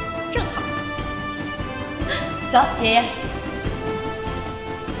狗正好。走，爷爷。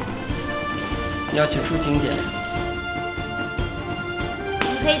要请出请柬。你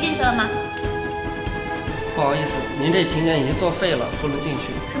们可以进去了吗？不好意思，您这请柬已经作废了，不能进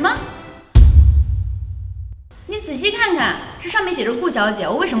去。什么？你仔细看看，这上面写着顾小姐，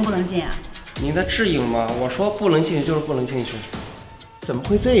我为什么不能进啊？您在质疑吗？我说不能进去就是不能进去。怎么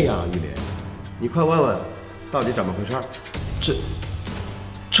会这样，玉林？你快问问，到底怎么回事？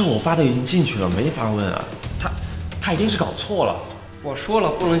这我爸都已经进去了，没法问啊。他一定是搞错了。我说了，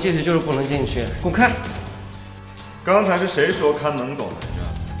不能进去就是不能进去，滚开！刚才是谁说看门狗来着？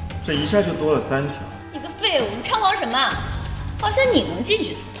这一下就多了3条。你个废物，你猖狂什么？好像你能进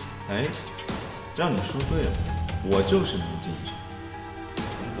去似的。哎，让你说对了，我就是能进去。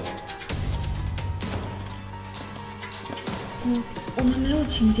我们没有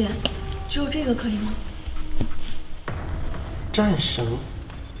请柬，只有这个可以吗？战神，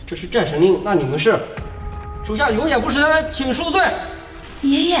这是战神令，那你们是？属下永远不是人，请恕罪。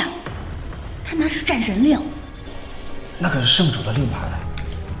爷爷，他那是战神令，那可是圣主的令牌。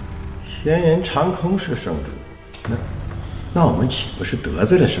闲言长空是圣主，那我们岂不是得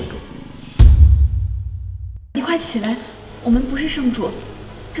罪了圣主？你快起来，我们不是圣主，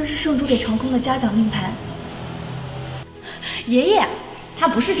这是圣主给长空的嘉奖令牌。爷爷，他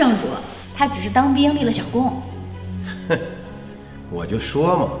不是圣主，他只是当兵立了小功。哼，我就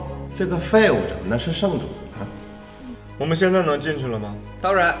说嘛，这个废物怎么能是圣主呢？我们现在能进去了吗？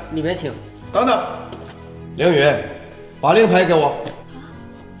当然，里面请。等等，凌云，把令牌给我。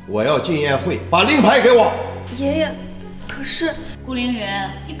我要进宴会，把令牌给我。爷爷，可是顾凌云，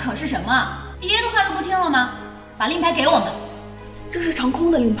你可是什么？爷爷的话都不听了吗？把令牌给我们。这是长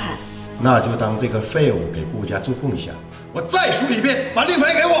空的令牌。那就当这个废物给顾家做贡献。我再说一遍，把令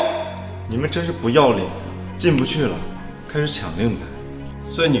牌给我！你们真是不要脸，进不去了，开始抢令牌。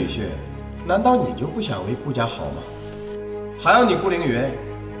孙女婿，难道你就不想为顾家好吗？还有你顾凌云，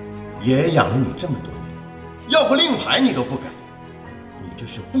爷爷养了你这么多年，要个令牌你都不给，你这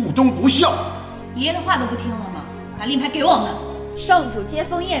是不忠不孝。爷爷的话都不听了吗？把令牌给我们。圣主接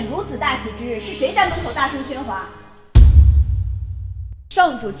风宴如此大喜之日，是谁在门口大声喧哗？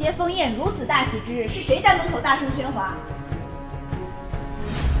圣主接风宴如此大喜之日，是谁在门口大声喧哗？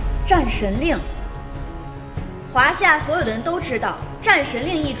战神令，华夏所有的人都知道，战神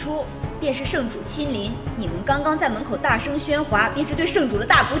令一出，便是圣主亲临。你们刚刚在门口大声喧哗，便是对圣主的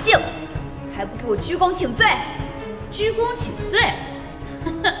大不敬，还不给我鞠躬请罪！鞠躬请罪？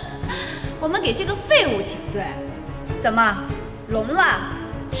我们给这个废物请罪？怎么，聋了？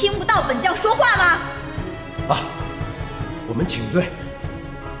听不到本将说话吗？啊，我们请罪。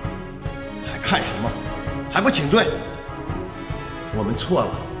还看什么？还不请罪？我们错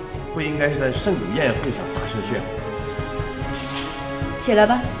了，不应该是在圣主宴会上大声喧哗。起来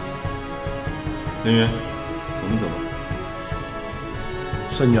吧。凌云，我们走吧。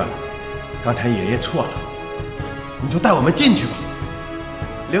孙女儿，刚才爷爷错了，你就带我们进去吧。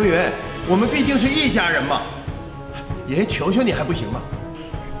凌云，我们毕竟是一家人嘛，爷爷求求你还不行吗？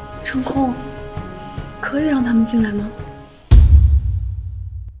成空，可以让他们进来吗？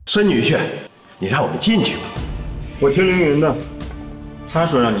孙女婿，你让我们进去吧。我听凌云的，他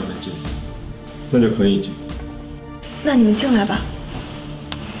说让你们进，那就可以进。那你们进来吧。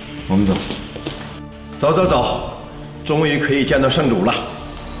我们走。走走走，终于可以见到圣主了。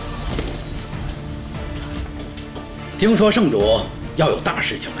听说圣主要有大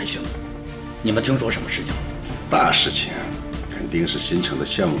事情来巡，你们听说什么事情？大事情肯定是新城的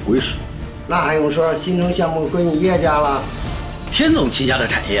项目归属。那还用说，新城项目归你叶家了？天总旗下的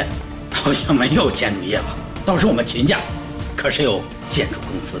产业好像没有建筑业吧？倒是我们秦家，可是有建筑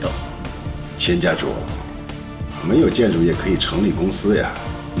公司的。秦家主，没有建筑业可以成立公司呀，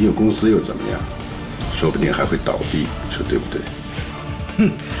你有公司又怎么样？说不定还会倒闭，你说对不对？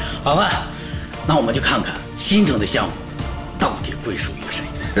哼，好吧，那我们就看看新城的项目到底归属于谁。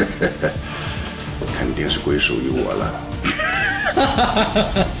肯定是归属于我了。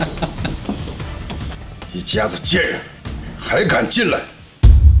一家子贱人，还敢进来？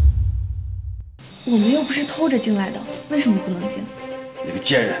我们又不是偷着进来的，为什么不能进？你个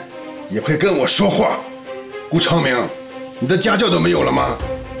贱人，也会跟我说话？顾长明，你的家教都没有了吗？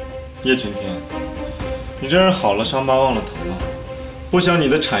叶晴天，你这人好了伤疤忘了疼啊！不想你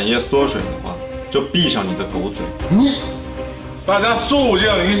的产业缩水的话，就闭上你的狗嘴。你，大家肃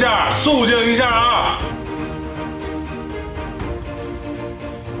静一下，肃静一下啊！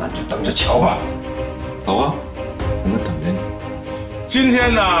那就等着瞧吧。好啊，我们等着你。今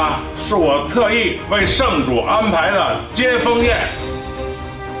天呢，是我特意为圣主安排的接风宴。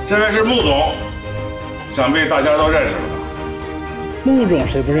这位是穆总，想必大家都认识了吧？穆总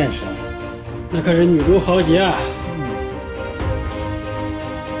谁不认识啊？那可是女中豪杰啊！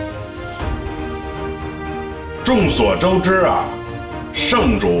众所周知啊，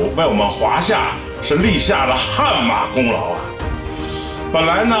圣主为我们华夏是立下了汗马功劳啊。本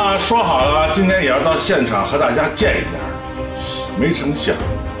来呢，说好了今天也要到现场和大家见一面，没成想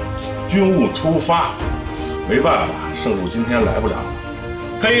军务突发，没办法，圣主今天来不了，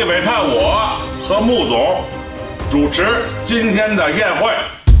特意委派我和穆总主持今天的宴会。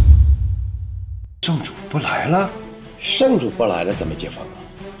圣主不来了？圣主不来了怎么解封啊？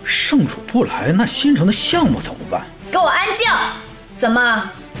圣主不来，那新城的项目怎么办？给我安静！怎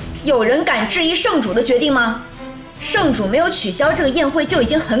么，有人敢质疑圣主的决定吗？圣主没有取消这个宴会就已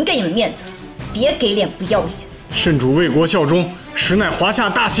经很给你们面子了，别给脸不要脸。圣主为国效忠，实乃华夏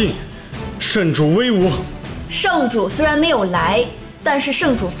大幸。圣主威武！圣主虽然没有来，但是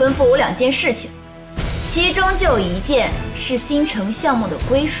圣主吩咐我2件事情，其中就有1件是新城项目的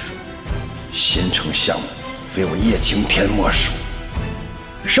归属。新城项目非我叶晴天莫属。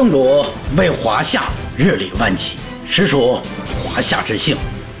圣主为华夏日理万机，实属华夏之幸。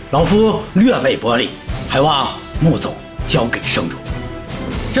老夫略为薄礼，还望穆总交给圣主。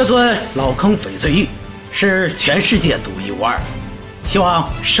这尊老坑翡翠玉是全世界独一无二，希望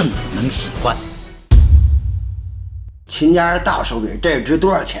圣主能喜欢。秦家是大手笔，这值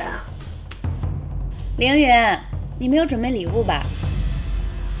多少钱啊？凌云，你没有准备礼物吧？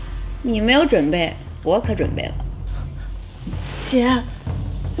你没有准备，我可准备了。姐，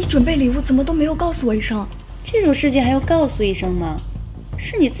你准备礼物怎么都没有告诉我一声？这种事情还要告诉一声吗？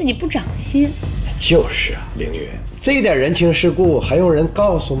是你自己不长心。就是啊，凌云，这点人情世故还用人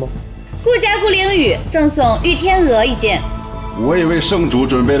告诉吗？顾家顾凌雨赠送玉天鹅1件。我也为圣主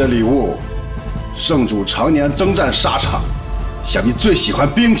准备了礼物。圣主常年征战沙场，想必最喜欢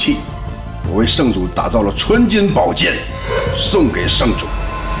兵器。我为圣主打造了纯金宝剑，送给圣主。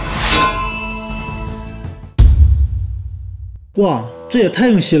哇，这也太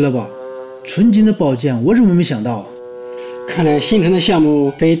用心了吧！纯金的宝剑，我怎么没想到啊？看来新城的项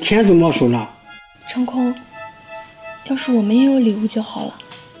目被天主没收了。成空，要是我们也有礼物就好了。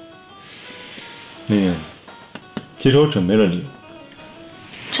凌云，其实我准备了礼物。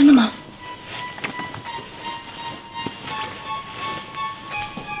真的吗？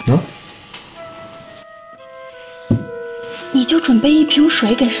你就准备1瓶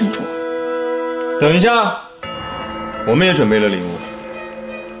水给圣主。等一下，我们也准备了礼物。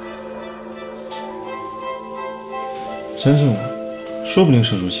相信我，说不定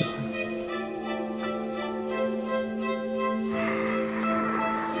圣主喜欢。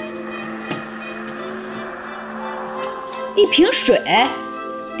1瓶水，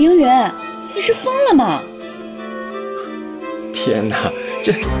凌云，你是疯了吗？天哪，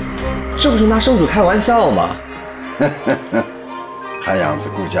这不是拿圣主开玩笑吗？看样子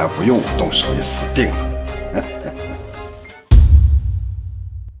顾家不用我动手也死定了。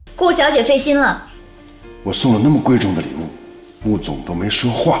顾小姐费心了。我送了那么贵重的礼物，穆总都没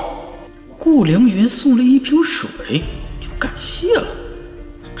说话。顾凌云送了一瓶水就感谢了，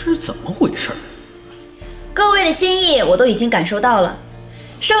这是怎么回事？各位的心意我都已经感受到了。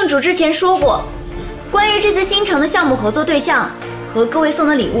圣主之前说过，关于这次新城的项目合作对象和各位送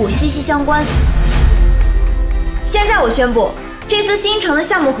的礼物息息相关。现在我宣布，这次新城的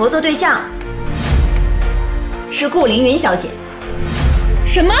项目合作对象是顾凌云小姐。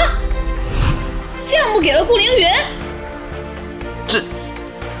什么？项目给了顾凌云？这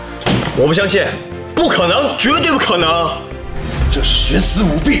我不相信，不可能，绝对不可能！这是徇私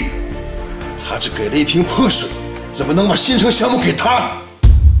舞弊，他只给了一瓶破水，怎么能把新城项目给他？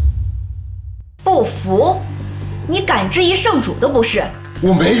不服？你敢质疑圣主的不是？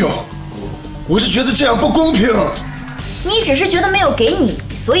我没有，我是觉得这样不公平。你只是觉得没有给你，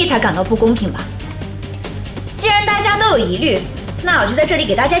所以才感到不公平吧？既然大家都有疑虑，那我就在这里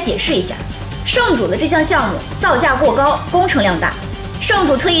给大家解释一下，圣主的这项项目造价过高，工程量大，圣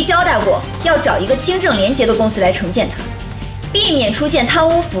主特意交代过要找一个清正廉洁的公司来承建它，避免出现贪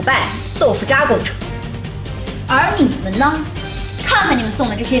污腐败、豆腐渣工程。而你们呢？看看你们送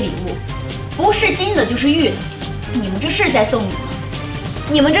的这些礼物，不是金的就是玉的，你们这是在送礼吗？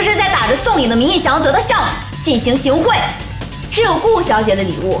你们这是在打着送礼的名义想要得到项目进行行贿。只有顾小姐的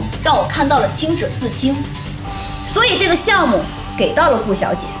礼物让我看到了清者自清，所以这个项目给到了顾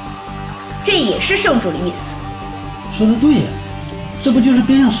小姐，这也是圣主的意思。说的对呀，这不就是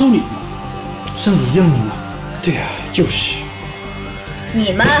边上收礼吗？圣主英明啊！对呀，就是。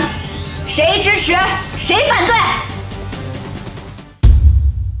你们谁支持谁反对？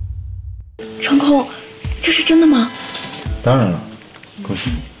长空，这是真的吗？当然了，恭喜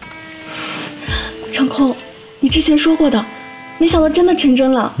你。长空，你之前说过的，没想到真的成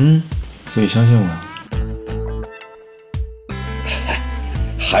真了。所以相信我呀。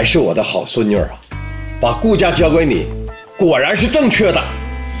还是我的好孙女啊，把顾家交给你，果然是正确的。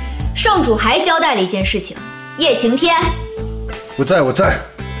圣主还交代了一件事情，叶晴天，我在。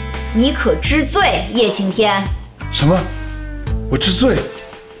你可知罪？叶晴天，什么？我知罪？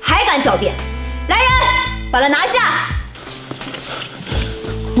还敢狡辩？来人，把他拿下！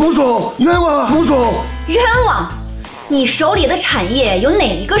穆总，冤枉！穆总，冤枉！你手里的产业有哪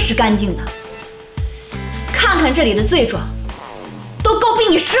一个是干净的？看看这里的罪状，都够毙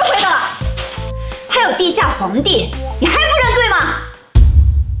你10回的了。还有地下皇帝，你还不认罪吗？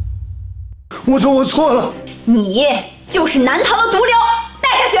穆总，我错了。你就是南唐的毒瘤，带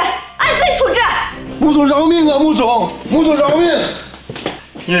下去，按罪处置。穆总饶命啊！穆总饶命！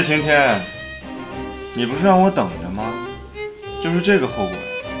叶晴天，你不是让我等着吗？就是这个后果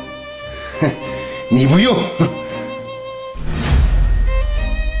呀。你不用。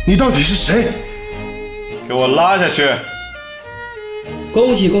你到底是谁？给我拉下去！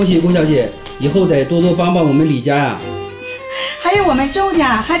恭喜恭喜顾小姐，以后得多多帮帮我们李家呀。还有我们周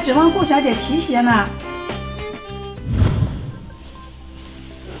家，还指望顾小姐提携呢。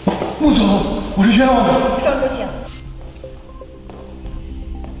穆总，我是冤枉的。圣主醒。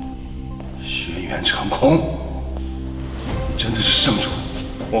轩辕长空，你真的是圣主？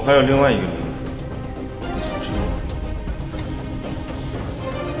我还有另外一个名字，你想知道吗？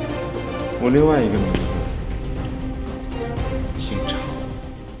我另外一个名字姓常。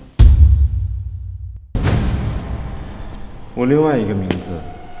我另外一个名字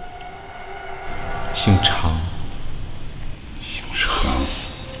姓常。姓常，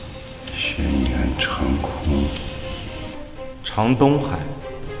轩辕长空。常东海，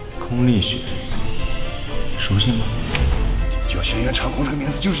空立雪，熟悉吗？叫轩辕长空这个名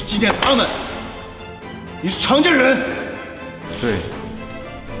字就是纪念他们。你是常家人？对，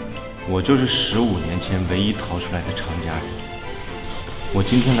我就是15年前唯一逃出来的常家人。我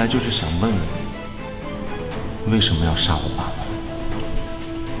今天来就是想问问你，为什么要杀我爸爸？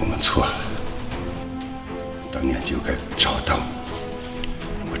我们错了，当年就该找到你，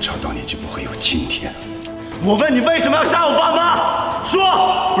我找到你就不会有今天。我问你为什么要杀我爸妈？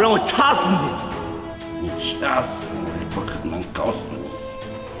说，不然我掐死你！你掐死我，我也不可能告诉你。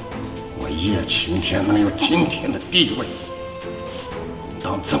我叶晴天能有今天的地位，能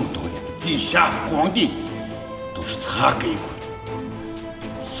当这么多年的地下皇帝，都是他给我的，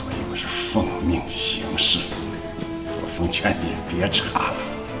所以我是奉命行事。我奉劝你别查了，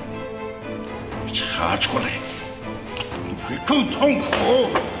查出来你会更痛苦。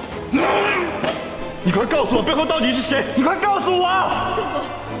你快告诉我背后到底是谁！你快告诉我！圣主，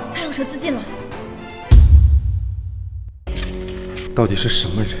他有蛇自尽了。到底是什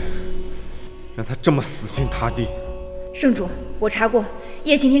么人，让他这么死心塌地？圣主，我查过，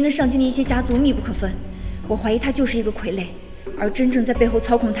叶晴天跟上京的一些家族密不可分，我怀疑他就是一个傀儡。而真正在背后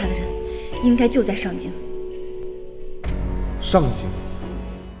操控他的人，应该就在上京。上京。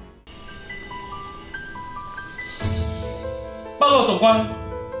报告总官，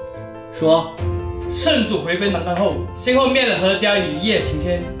说，圣主回归南唐后，先后灭了何家与叶晴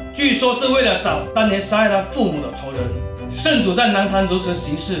天，据说是为了找当年杀害他父母的仇人。圣主在南唐如此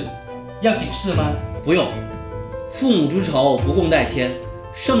行事，要警示吗？不用，父母之仇不共戴天。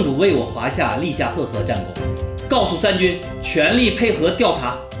圣主为我华夏立下赫赫战功，告诉三军全力配合调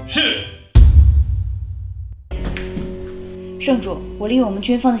查。是。圣主，我利用我们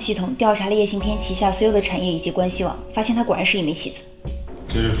军方的系统调查了叶行天旗下所有的产业以及关系网，发现他果然是一枚棋子。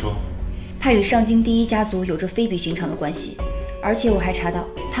接着说。他与上京第一家族有着非比寻常的关系，而且我还查到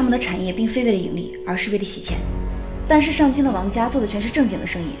他们的产业并非为了盈利，而是为了洗钱。但是上京的王家做的全是正经的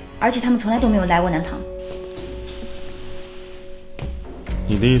生意，而且他们从来都没有来过南唐。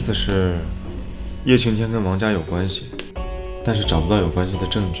你的意思是，叶晴天跟王家有关系，但是找不到有关系的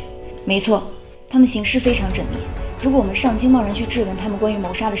证据？没错，他们行事非常缜密。如果我们上京贸然去质问他们关于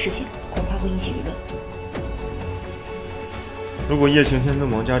谋杀的事情，恐怕会引起舆论。如果叶晴天跟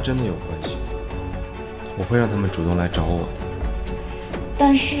王家真的有关系，我会让他们主动来找我的。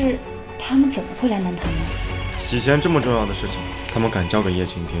但是他们怎么会来南唐呢？洗钱这么重要的事情，他们敢交给叶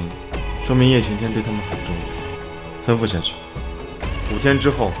晴天，说明叶晴天对他们很重要。吩咐下去，5天之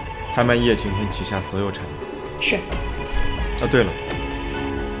后拍卖叶晴天旗下所有产业。是。啊，对了，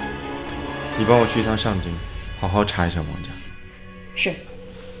你帮我去一趟上京，好好查一下王家。是。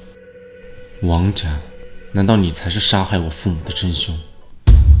王家，难道你才是杀害我父母的真凶？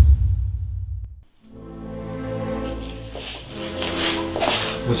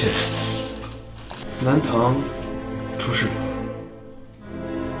母亲，南唐出事了，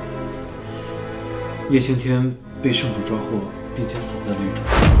叶晴天被圣主抓获，并且死在了狱中。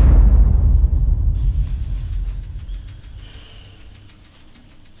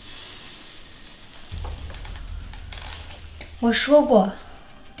我说过，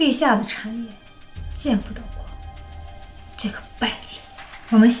地下的产业见不得光。这个败类，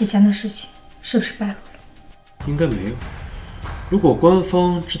我们洗钱的事情是不是败露了？应该没有。如果官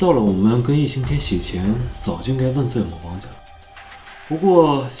方知道了我们跟叶晴天洗钱，早就应该问罪我们王家。不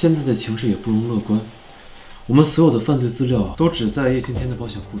过现在的情势也不容乐观，我们所有的犯罪资料都只在叶晴天的保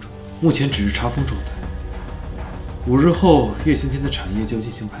险库中，目前只是查封状态。5日后，叶晴天的产业就要进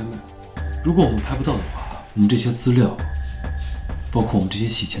行拍卖。如果我们拍不到的话，我们这些资料，包括我们这些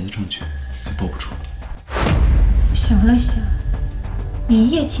洗钱的证据，就报不出了。想了想，以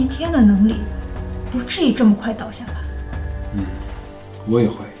叶晴天的能力，不至于这么快倒下吧？我也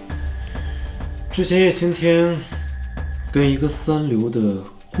怀疑，之前叶晴天跟一个3流的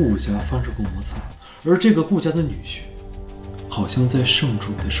顾家发生过摩擦，而这个顾家的女婿好像在圣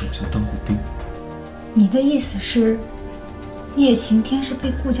主的手下当过兵。你的意思是，叶晴天是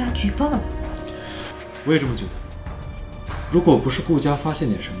被顾家举报了？我也这么觉得。如果不是顾家发现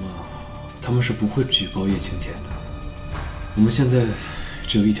点什么，他们是不会举报叶晴天的。我们现在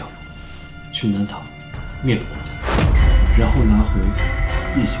只有一条路，去南唐灭了顾家，然后拿回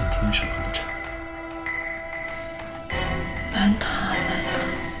叶晴天手中的产业。南唐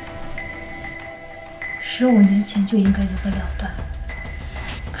，15年前就应该有个了断，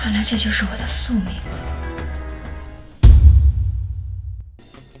看来这就是我的宿命了。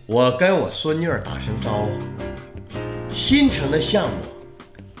我跟我孙女儿打声招呼，新城的项目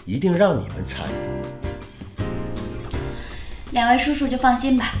一定让你们参与。2位叔叔就放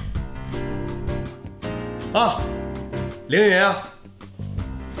心吧。啊，凌云啊，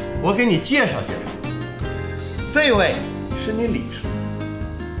我给你介绍介绍，这位是你李叔，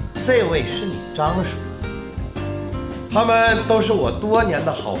这位是你张叔，他们都是我多年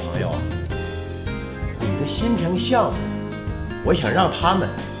的好朋友啊。你的新城项目，我想让他们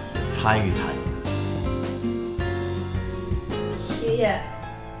参与参与。爷爷，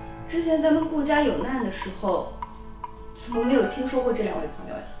之前咱们顾家有难的时候，怎么没有听说过这2位朋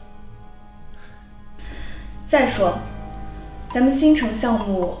友呀？再说，咱们新城项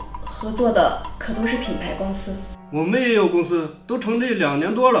目合作的可都是品牌公司。我们也有公司，都成立2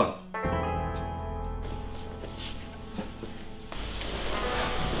年多了。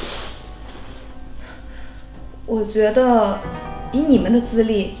我觉得以你们的资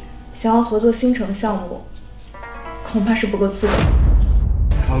历，想要合作新城项目，恐怕是不够资格。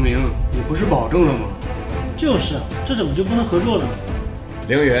长明，你不是保证了吗？就是啊，这怎么就不能合作了呢？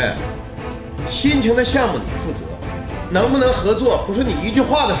凌云，新城的项目你负责，能不能合作不是你一句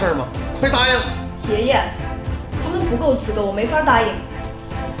话的事吗？快答应！爷爷，他们不够资格，我没法答应。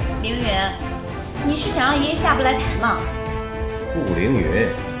凌云，你是想让爷爷下不来台吗？顾凌云，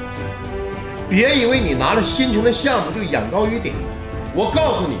别以为你拿了新城的项目就眼高于顶。我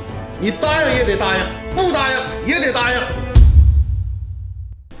告诉你，你答应也得答应，不答应也得答应。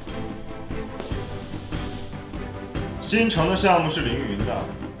新城的项目是凌云的，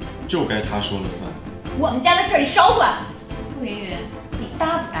就该他说了算。我们家的事你少管。陆凌云，你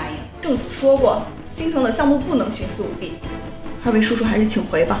答不答应？正主说过，新城的项目不能徇私舞弊，二位叔叔还是请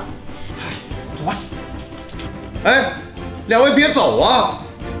回吧。走吧。哎，两位别走啊！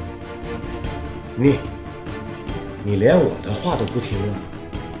你连我的话都不听了，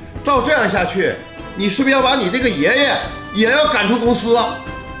照这样下去，你是不是要把你这个爷爷也要赶出公司啊？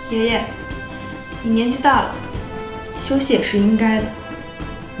爷爷，你年纪大了，休息也是应该的。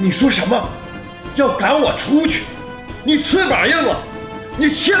你说什么？要赶我出去？你翅膀硬了？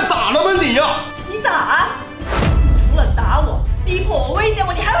你欠打了吗你呀？你打啊！你除了打我、逼迫我、威胁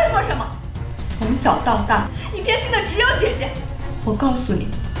我，你还会做什么？从小到大，你偏心的只有姐姐。我告诉你，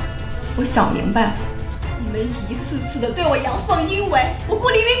我想明白了，你们一次次的对我阳奉阴违，我顾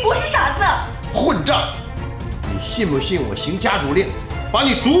凌云不是傻子。混账！你信不信我行家主令，把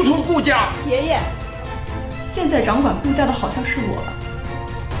你逐出顾家？爷爷，现在掌管顾家的好像是我了，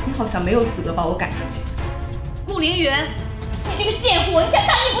你好像没有资格把我赶出去。顾凌云，你这个贱货，你想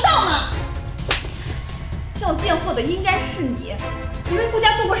大逆不道吗？叫贱货的应该是你，你为顾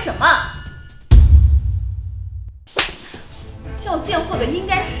家做过什么？叫贱货的应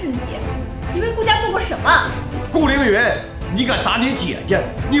该是你，你为顾家做过什么？顾凌云，你敢打你姐姐，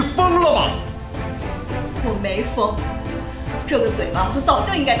你疯了吧？我没疯，这个嘴巴我早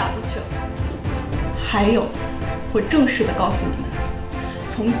就应该打出去了。还有，我正式的告诉你们，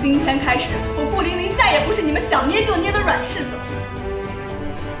从今天开始，我顾凌云再也不是你们想捏就捏的软柿子了。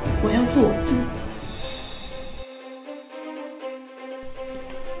我要做我自己。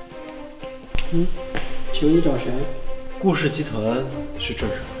请问你找谁？顾氏集团是这儿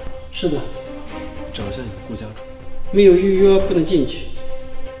是吧？是的。找一下你们顾家主。没有预约不能进去。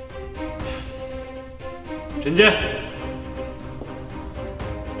陈坚。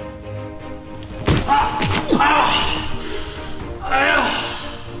哎呀！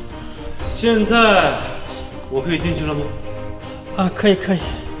现在我可以进去了吗？啊，可以可以。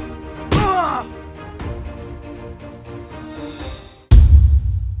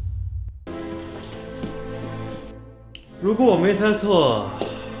如果我没猜错，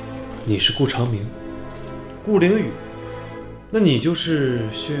你是顾长明，顾凌宇，那你就是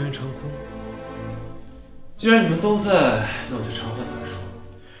轩辕长空。既然你们都在，那我就长话短说，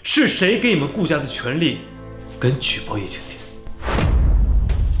是谁给你们顾家的权利，敢举报叶晴天？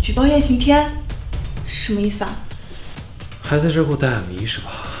举报叶晴天？什么意思啊？还在这给我戴眼迷是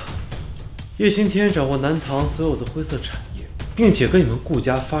吧？叶晴天掌握南唐所有的灰色产业，并且跟你们顾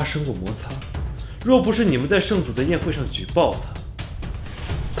家发生过摩擦。若不是你们在圣主的宴会上举报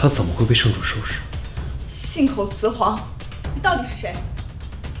他怎么会被圣主收拾？信口雌黄，你到底是谁？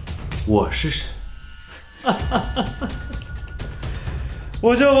我是谁？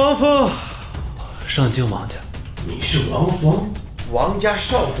我叫王峰，上京王家。你是王峰，王家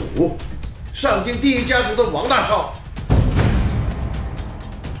少主，上京第一家族的王大少。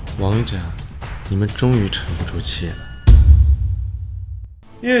王家，你们终于沉不住气了。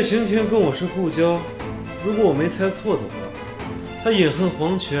叶晴天跟我是故交，如果我没猜错的话，他饮恨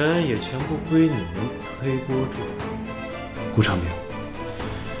皇权也全部归你们推锅助。顾长明，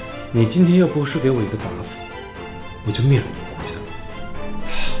你今天要不是给我一个答复，我就灭了你们顾家。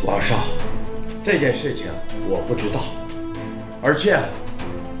王少，这件事情我不知道，而且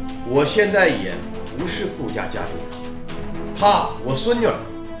我现在也不是顾家家主了，我孙女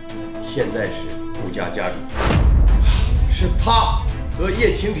现在是顾家家主，是他和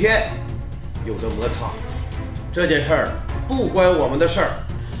叶晴天有的摩擦，这件事儿不关我们的事儿。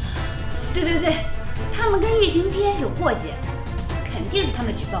对对对，他们跟叶晴天有过节，肯定是他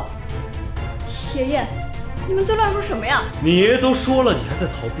们举报。爷爷，你们在乱说什么呀？你爷爷都说了，你还在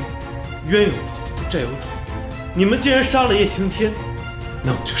逃避，冤有头，债有主。你们既然杀了叶晴天，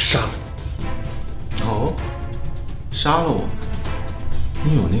那我就杀了你。哦，杀了我们，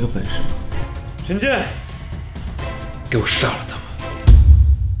你有那个本事吗？陈建，给我杀了他们！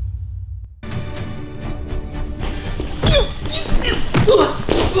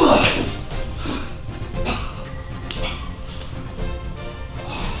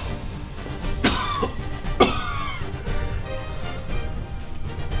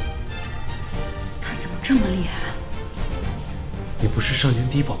他怎么这么厉害？你不是上京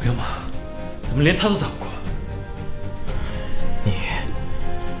第一保镖吗？怎么连他都打不过？你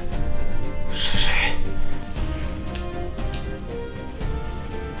是谁？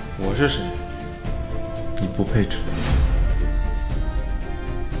我是谁？你不配知道。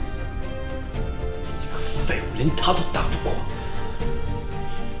连他都打不过。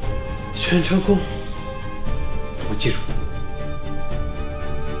轩辕长空，我记住了。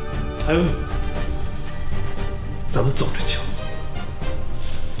还有你，咱们走着瞧。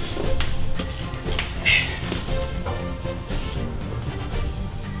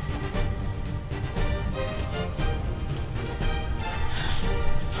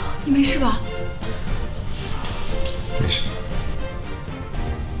你没事吧？没事。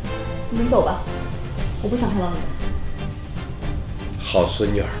你们走吧，我不想看到你们。好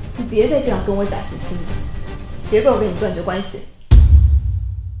孙女儿，你别再这样跟我假惺惺的，别怪我跟你断绝关系。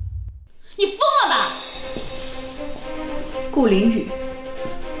你疯了吧？顾凌雨，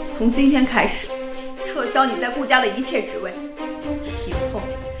从今天开始，撤销你在顾家的一切职位，以后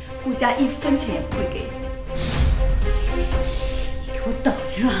顾家1分钱也不会给你。你给我等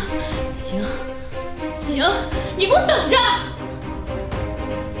着！行，你给我等着！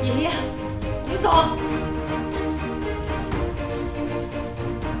爷爷，我们走。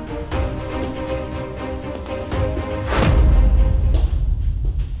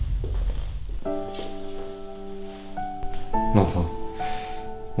老婆，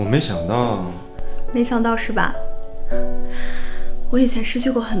我没想到。没想到是吧？我以前失去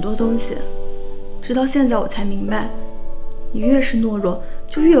过很多东西，直到现在我才明白，你越是懦弱，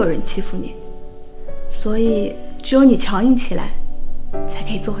就越有人欺负你。所以，只有你强硬起来，才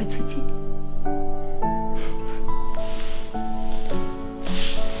可以做回自己。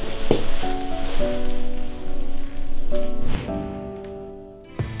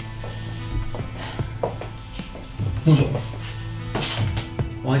穆总，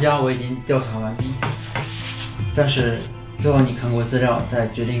王家我已经调查完毕，但是最好你看过资料再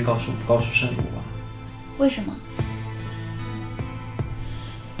决定告诉不告诉圣主吧。为什么？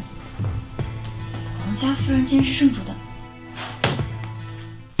王家夫人竟然是圣主的？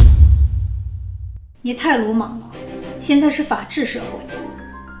你太鲁莽了！现在是法治社会，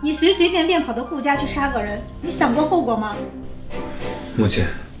你随随便便跑到顾家去杀个人，你想过后果吗？母亲，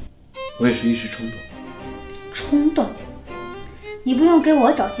我也是一时冲动。冲动？你不用给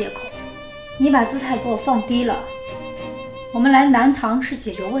我找借口，你把姿态给我放低了。我们来南唐是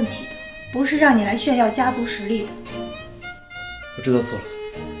解决问题的，不是让你来炫耀家族实力的。我知道错了。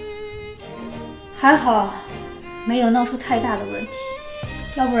还好，没有闹出太大的问题，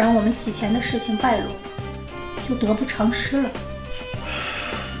要不然我们洗钱的事情败露，就得不偿失了。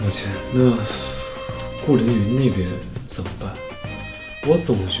母亲，那顾凌云那边怎么办？我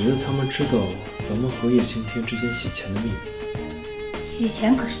总觉得他们知道咱们和叶青天之间洗钱的秘密。洗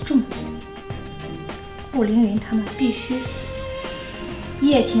钱可是重罪，顾凌云他们必须死。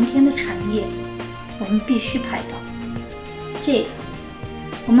叶晴天的产业，我们必须拍到，这样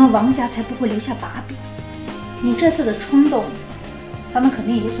我们王家才不会留下把柄。你这次的冲动，他们肯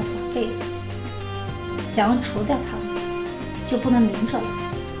定有所防备。想要除掉他们，就不能明着来。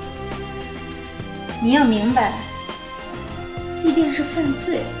你要明白，即便是犯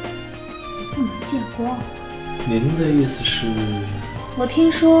罪，也不能见光。您的意思是？我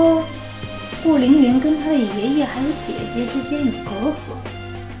听说顾凌云跟他的爷爷还有姐姐之间有隔阂，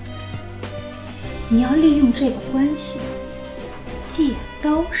你要利用这个关系借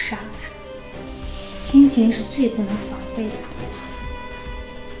刀杀人。亲情是最不能防备的东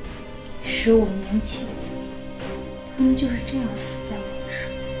西。15年前，他们就是这样死在我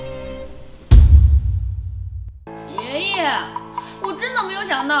手。爷爷，我真的没有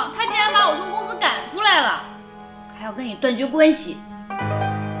想到，他竟然把我从公司赶出来了，还要跟你断绝关系。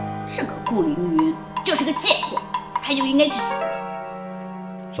这个顾凌云就是个贱货，他就应该去死。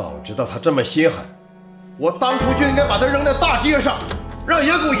早知道他这么心狠，我当初就应该把他扔在大街上，让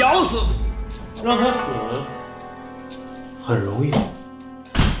野狗咬死。让他死很容易，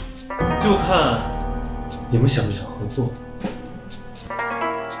就看你们想不想合作。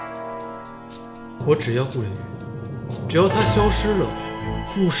我只要顾凌云，只要他消失了，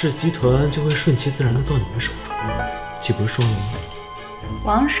顾氏集团就会顺其自然的到你们手中，岂不是双赢？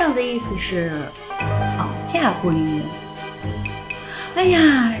皇上的意思是绑架顾凌云？哎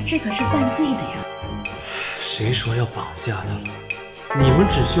呀，这可是犯罪的呀！谁说要绑架他了？你们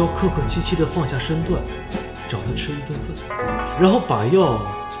只需要客客气气的放下身段，找他吃一顿饭，然后把药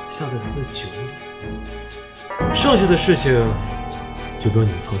下在他的酒里，剩下的事情就不用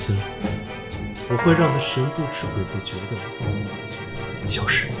你们操心了。我会让他神不知鬼不觉的消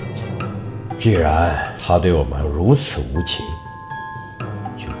失。既然他对我们如此无情，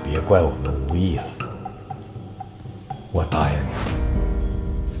就别怪我们无义了。我答应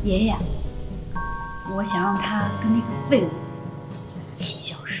你。爷爷，我想让他跟那个废物一起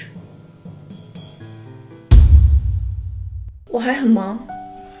消失。我还很忙，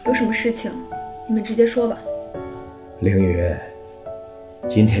有什么事情你们直接说吧。凌云，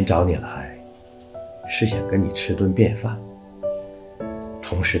今天找你来，是想跟你吃顿便饭，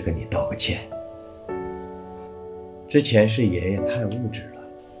同时跟你道个歉。之前是爷爷太物质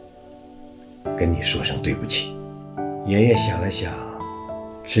了，跟你说声对不起。爷爷想了想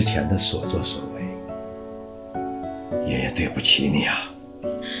之前的所作所为，爷爷对不起你啊。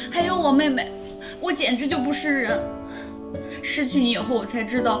还有我妹妹，我简直就不是人。失去你以后，我才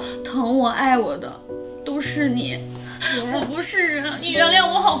知道疼我爱我的都是你，我不是人，你原谅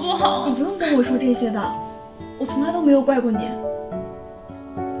我好不好？你不用跟我说这些的，我从来都没有怪过你。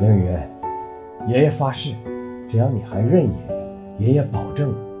凌云，爷爷发誓，只要你还认爷爷，爷爷保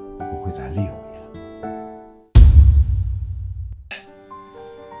证不会再利用你了。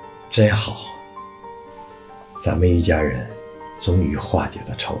真好，咱们一家人终于化解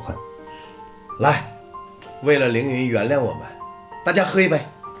了仇恨。来，为了凌云原谅我们，大家喝一杯。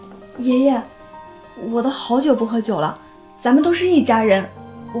爷爷，我都好久不喝酒了，咱们都是一家人，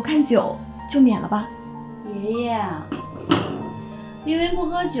我看酒就免了吧。爷爷，凌云不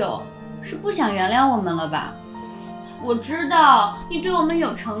喝酒是不想原谅我们了吧？我知道你对我们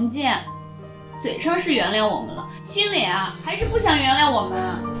有成见，嘴上是原谅我们了，心里还是不想原谅我们。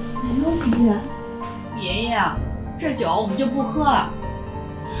没有成见。爷爷，这酒我们就不喝了，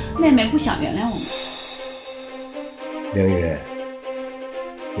妹妹不想原谅我们。凌云，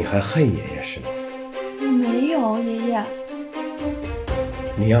你还恨爷爷是吗？我没有，爷爷。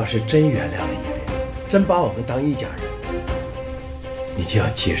你要是真原谅了爷爷，真把我们当一家人，你就要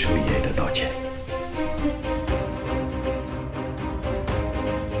接受爷爷的道歉。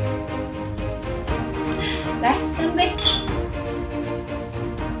来，干杯！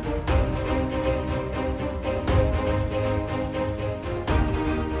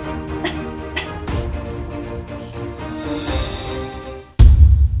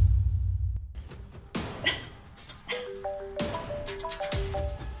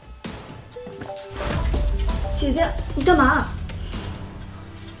姐姐，你干嘛？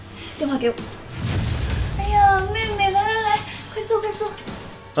电话给我。哎呀，妹妹，来来来，快坐快坐。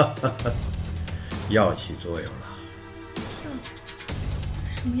药起作用了。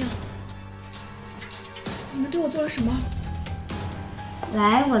什么药？你们对我做了什么？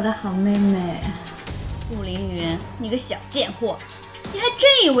来，我的好妹妹，顾凌云，你个小贱货，你还真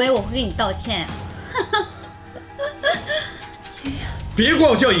以为我会给你道歉呀？爷爷，别管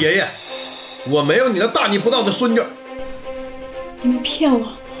我叫爷爷，我没有你那大逆不道的孙女。你们骗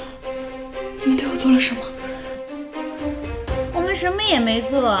我！你们对我做了什么？我们什么也没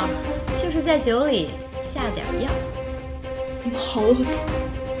做，就是在酒里下点药。你们好恶毒！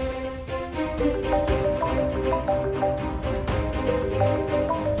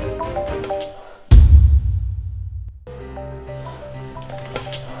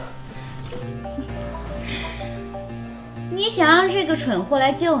你想让这个蠢货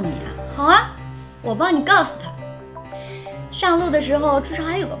来救你啊？好啊，我帮你告诉他，上路的时候至少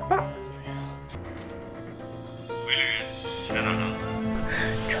还有个伴儿。喂，凌云，你在哪呢？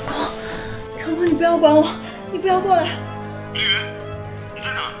长空，长空，你不要管我，你不要过来。凌云，你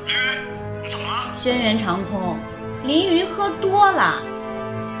在哪？凌云，你怎么了？轩辕长空，凌云喝多了，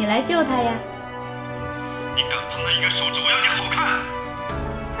你来救他呀？你敢碰他一个手指，我要你好看！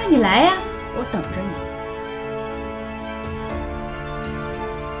那你来呀，我等着你。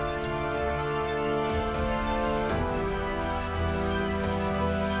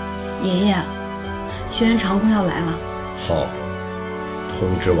爷爷，轩辕长空要来了。好，通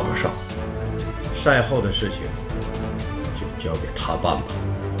知王少，赛后的事情就交给他办吧。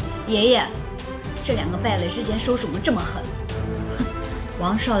爷爷，这两个败类之前收拾我们这么狠，哼！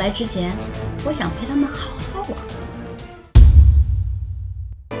王少来之前，我想陪他们好好玩。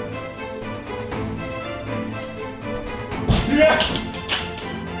凌云，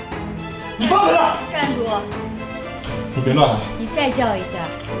你放开他！站住！你别乱来！你再叫一下，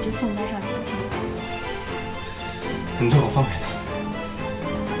我就送他上西天。你最好放开他！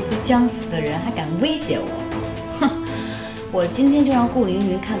一个将死的人还敢威胁我！哼！我今天就让顾凌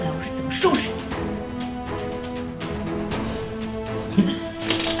云看看我是怎么收拾你。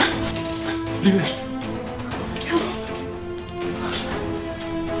凌云，长空，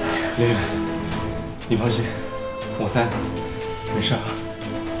凌云，你放心，我在呢，没事啊，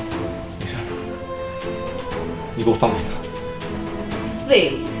没事。你给我放开他！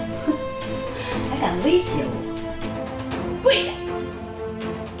废物！哼！还敢威胁我！跪下！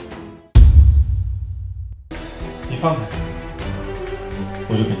你放开他，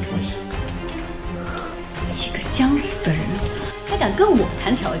我就给你跪下。一个将死的人还敢跟我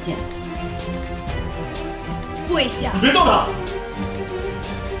谈条件？跪下！你别动他！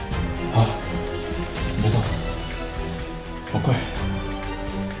好，你别动。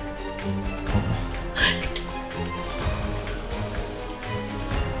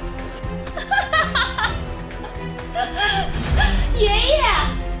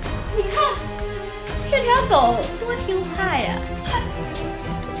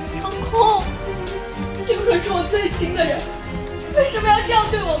情的人，为什么要这样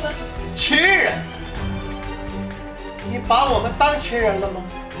对我们？亲人？你把我们当亲人了吗？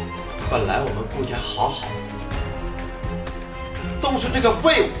本来我们顾家好好的，都是这个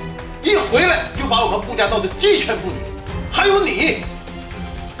废物，一回来就把我们顾家闹得鸡犬不宁。还有你，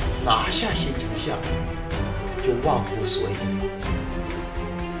拿下新丞相就忘乎所以，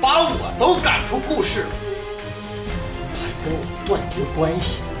把我都赶出顾氏了，还跟我断绝关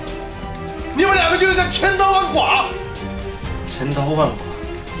系。你们两个就应该千刀万剐！千刀万剐？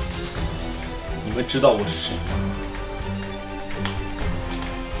你们知道我是谁吗？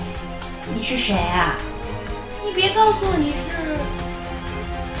你是谁啊？你别告诉我你是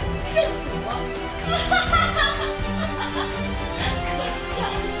圣主啊！可笑！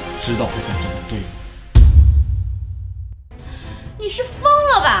知道会干这么对吗？你是疯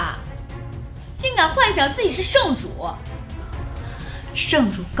了吧？竟敢幻想自己是圣主！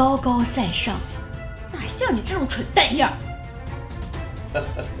圣主高高在上，哪像你这种蠢蛋样？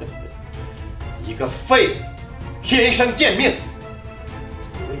一个废物，天生贱命，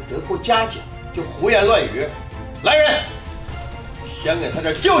以为得过嘉奖就胡言乱语。来人，先给他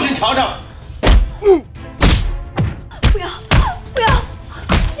点教训尝尝。不要，不要，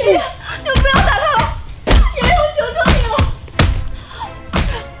爷爷，你们不要打他了！爷爷，我求求你了！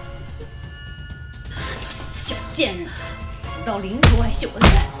小贱人，死到临头还秀恩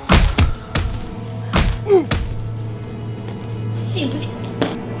爱，信不信？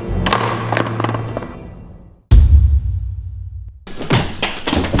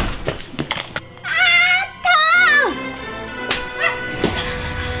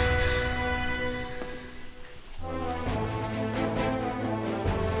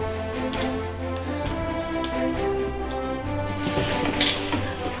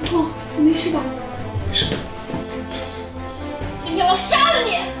你没事吧？没事。今天我要杀了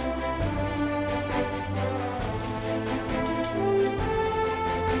你！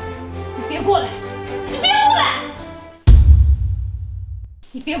你别过来！你别过来！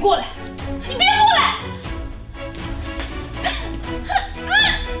你别过来！你别过来！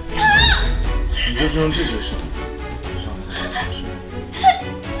你就是用这些事让他发誓。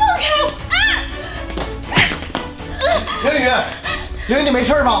放开我！凌云，凌云，你没事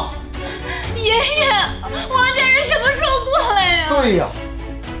吧？爷爷，王家人什么时候过来呀？对呀，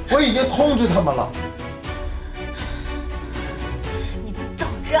我已经通知他们了。你们等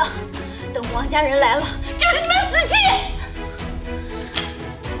着，等王家人来了，就是你们死期！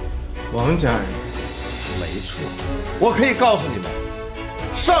王家人，没错，我可以告诉你们，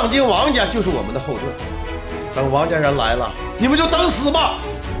上京王家就是我们的后盾。等王家人来了，你们就等死吧！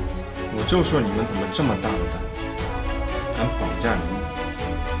我就说你们怎么这么大的胆，敢绑架人？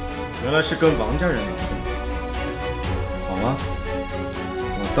原来是跟王家人来的。好啊，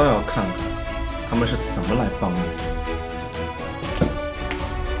我倒要看看他们是怎么来帮你的。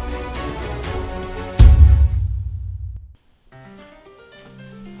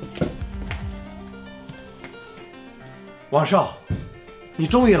王少，你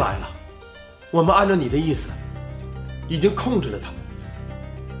终于来了。我们按照你的意思，已经控制了他们，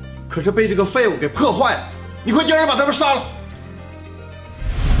可是被这个废物给破坏了。你快叫人把他们杀了！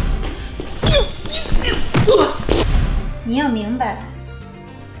你要明白，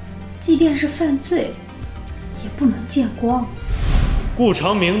即便是犯罪，也不能见光。顾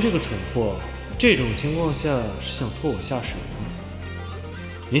长明这个蠢货，这种情况下是想拖我下水吗？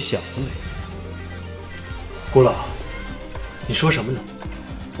你想了没？顾老，你说什么呢？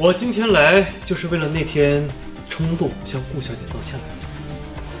我今天来就是为了那天冲动向顾小姐道歉来的。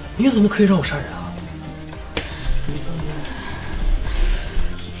你怎么可以让我杀人啊？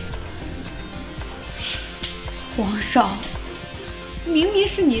王少，明明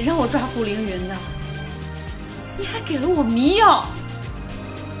是你让我抓顾凌云的，你还给了我迷药。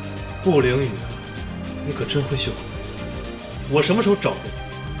顾凌云，你可真会秀。我什么时候找过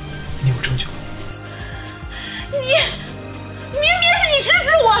你？你有证据吗？你明明是你指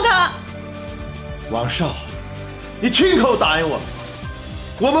使我的。王少，你亲口答应我们，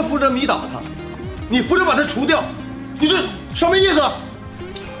我们负责迷倒他，你负责把他除掉，你这什么意思？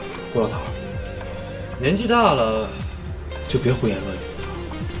顾老头，年纪大了，就别胡言乱语了。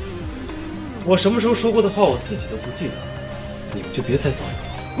我什么时候说过的话，我自己都不记得，你们就别再造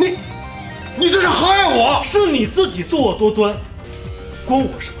谣了。你这是害我！是你自己作恶多端，关我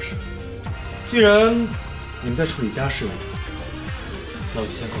什么事？既然你们在处理家事，那我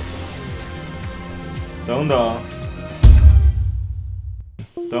就先告辞了。等等，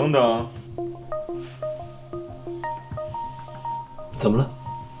等等，怎么了？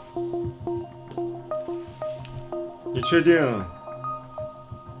你确定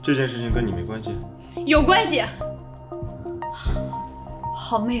这件事情跟你没关系？有关系，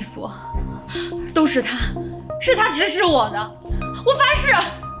好妹夫，都是他，是他指使我的。我发誓，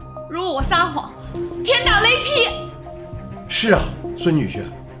如果我撒谎，天打雷劈。是啊，孙女婿，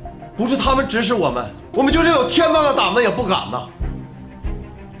不是他们指使我们，我们就是有天大的胆子也不敢呐。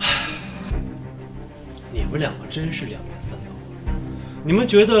你们两个真是两面三刀。你们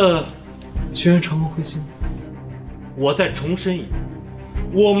觉得轩辕长空会信吗？我再重申一遍，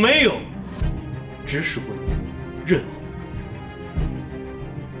我没有指使过你任何。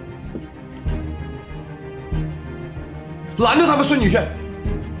拦着他们，孙女婿，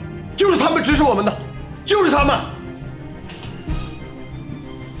就是他们指使我们的，就是他们。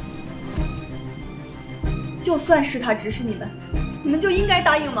就算是他指使你们，你们就应该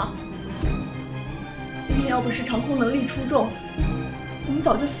答应吗？今天要不是长空能力出众，我们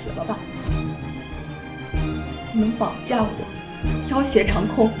早就死了吧。你们绑架我，要挟长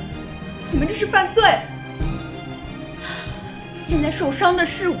空，你们这是犯罪。现在受伤的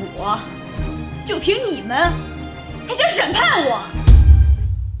是我，就凭你们，还想审判我？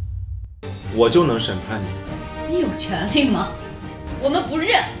我就能审判你？你有权利吗？我们不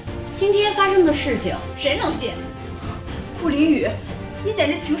认。今天发生的事情，谁能信？顾凌雨，你简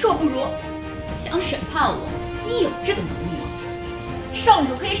直禽兽不如！想审判我，你有这个能力吗？圣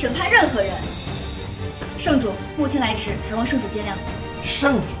主可以审判任何人。圣主，目前来迟，还望圣主见谅。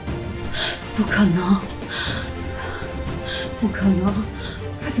圣主？不可能，不可能，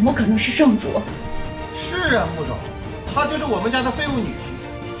他怎么可能是圣主？是啊，穆总，他就是我们家的废物女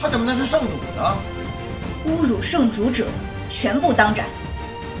婿，他怎么能是圣主呢？侮辱圣主者，全部当斩。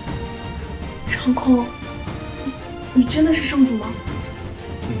长空，你真的是圣主吗？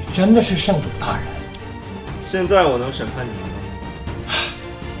你真的是圣主大人。现在我能审判你吗？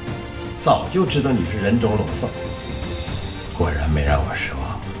早就知道你是人中龙凤，果然没让我失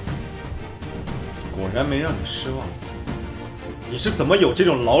望。果然没让你失望。你是怎么有这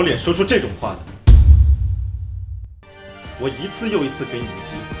种老脸说出这种话的？我一次又一次给你们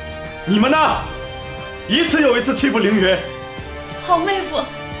机会，你们呢？一次又一次欺负凌云。好妹夫，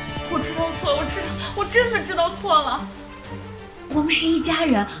我知道错了，我真的知道错了。我们是一家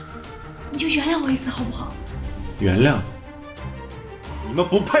人，你就原谅我一次好不好？原谅？你们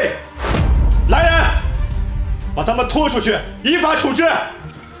不配！来人，把他们拖出去，依法处置。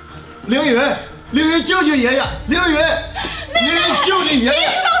凌云，凌云救救爷爷！凌云，凌云救救爷爷！姐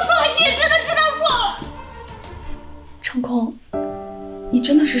知道错了，姐真的知道错了。长空，你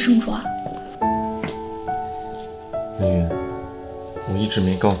真的是圣主啊？凌云，我一直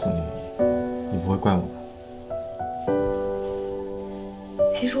没告诉你，你不会怪我吧？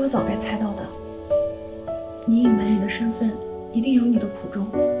其实我早该猜到的，你隐瞒你的身份，一定有你的苦衷。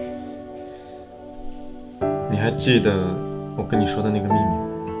你还记得我跟你说的那个秘密吗？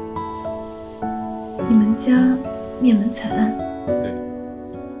你们家灭门惨案。对，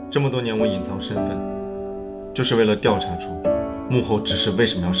这么多年我隐藏身份，就是为了调查出幕后指使为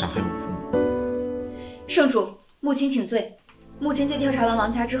什么要杀害我父母。圣主，穆青请罪。目前在调查完王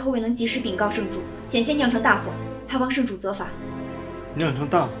家之后，未能及时禀告圣主，险些酿成大祸，还望圣主责罚。酿成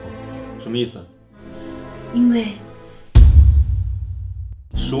大祸，什么意思？因为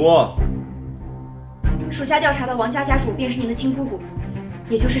说，属下调查到王家家主便是您的亲姑姑，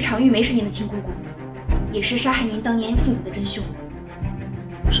也就是常玉梅是您的亲姑姑，也是杀害您当年父母的真凶。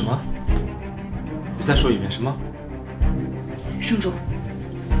什么？你再说一遍，什么？圣主，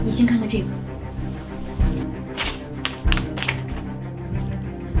你先看看这个。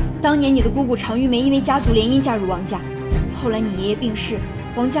当年你的姑姑常玉梅因为家族联姻嫁入王家，后来你爷爷病逝，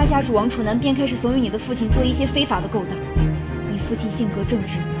王家家主王楚南便开始怂恿你的父亲做一些非法的勾当。你父亲性格正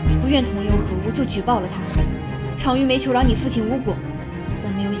直，不愿同流合污，就举报了他。常玉梅求饶你父亲无果，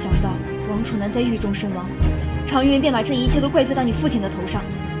但没有想到王楚南在狱中身亡，常玉梅便把这一切都怪罪到你父亲的头上，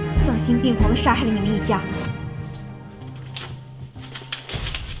丧心病狂地杀害了你们一家。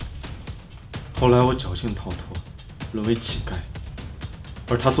后来我侥幸逃脱，沦为乞丐，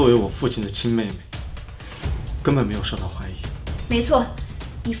而她作为我父亲的亲妹妹，根本没有受到怀疑。没错，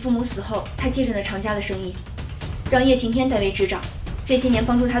你父母死后，她接任了常家的生意，让叶晴天代为执掌，这些年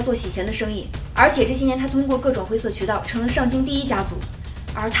帮助他做洗钱的生意，而且这些年他通过各种灰色渠道成了上京第一家族，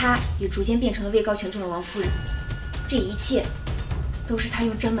而他也逐渐变成了位高权重的王夫人。这一切都是他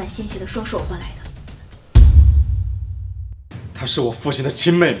用沾满鲜血的双手换来的。她是我父亲的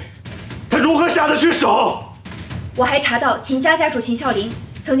亲妹妹，她如何下得去手？我还查到秦家家主秦孝林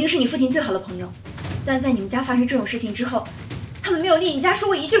曾经是你父亲最好的朋友，但在你们家发生这种事情之后，他们没有立你家说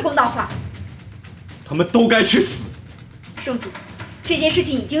过一句公道话。他们都该去死！圣主，这件事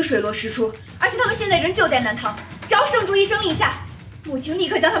情已经水落石出，而且他们现在人就在南唐，只要圣主一声令下，母亲立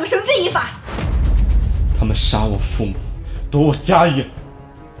刻将他们绳之以法。他们杀我父母，夺我家业。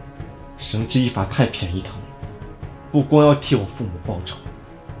绳之以法太便宜他们，不光要替我父母报仇，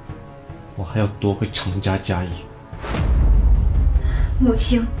我还要夺回程家家业。母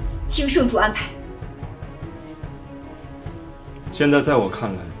亲，听圣主安排。现在在我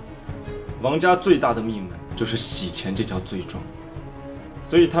看来，王家最大的秘门就是洗钱这条罪状，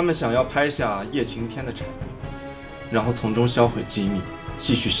所以他们想要拍下叶晴天的产业，然后从中销毁机密，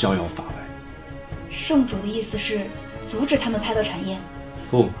继续逍遥法外。圣主的意思是阻止他们拍到产业？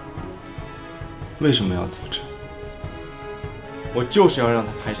不，为什么要阻止？我就是要让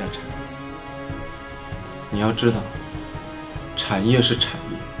他拍下产业。你要知道，产业是产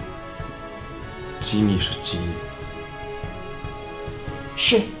业，机密是机密。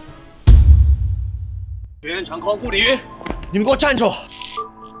是。学员长空，顾凌云，你们给我站住！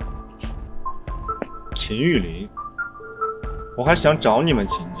秦玉林，我还想找你们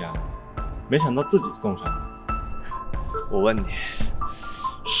秦家，没想到自己送上来。我问你，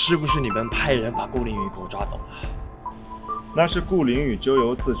是不是你们派人把顾凌云给我抓走了？那是顾凌宇咎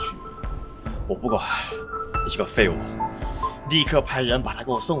由自取。我不管，你是个废物，立刻派人把他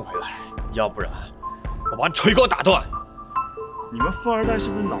给我送回来，要不然我把你腿给我打断！你们富二代是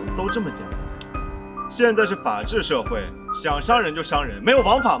不是脑子都这么简单？现在是法治社会，想伤人就伤人，没有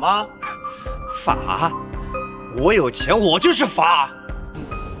王法吗？法？我有钱，我就是法。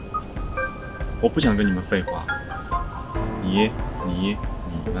我不想跟你们废话，你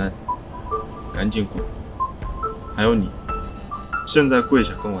们，赶紧滚！还有你，现在跪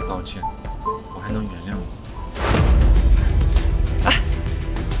下跟我道歉，我还能原谅你。哎，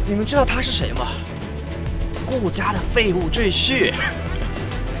你们知道他是谁吗？顾家的废物赘婿。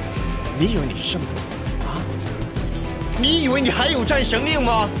你以为你是圣主啊？你以为你还有战神令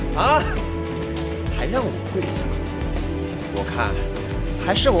吗？啊？还让我跪下？我看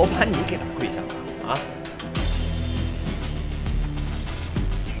还是我把你给他跪下吧。啊？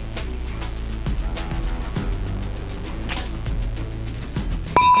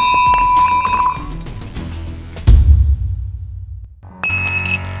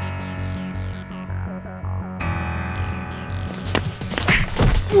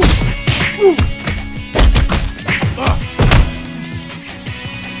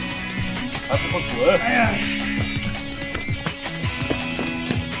还不快滚！哎呀！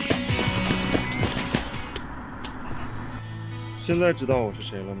现在知道我是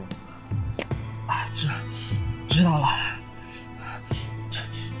谁了吗？知道了。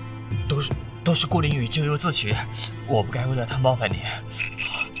都是顾凌宇咎由自取，我不该为了他冒犯你，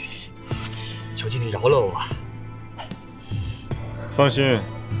求求你饶了我。放心，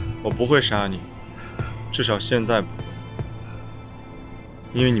我不会杀你，至少现在不会。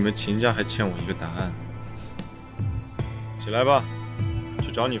因为你们秦家还欠我一个答案。起来吧，去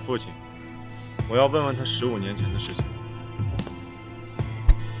找你父亲，我要问问他15年前的事情。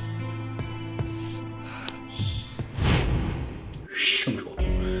圣主，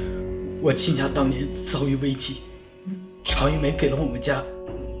我亲家当年遭遇危机，常玉梅给了我们家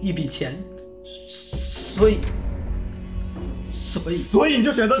一笔钱，所以你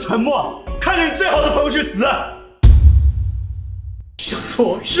就选择沉默，看着你最好的朋友去死。圣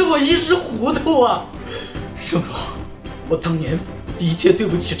主，是我一时糊涂啊！圣主，我当年的确对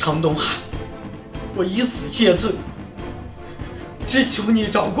不起常东海，我以死谢罪，只求你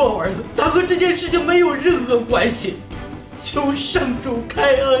饶过我儿子，他和这件事情没有任何关系，求圣主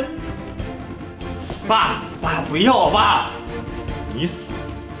开恩。爸，不要爸！你死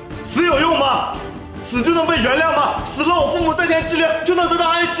有用吗？死就能被原谅吗？死了我父母在天之灵就能得到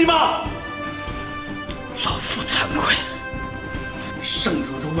安息吗？老夫惭愧。圣主，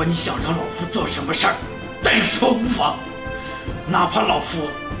如果你想让老夫做什么事儿，但说无妨，哪怕老夫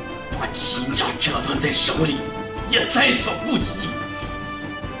把秦家折断在手里，也在所不惜。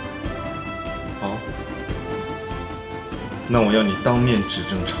好，那我要你当面指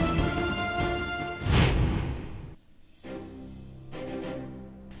证常玉。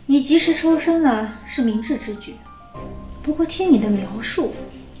你及时抽身了是明智之举，不过听你的描述，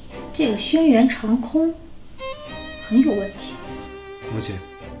这个轩辕长空很有问题。母亲，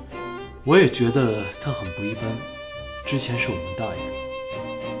我也觉得他很不一般，之前是我们大意了。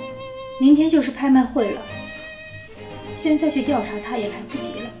明天就是拍卖会了，现在去调查他也来不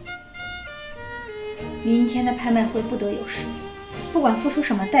及了。明天的拍卖会不得有失，不管付出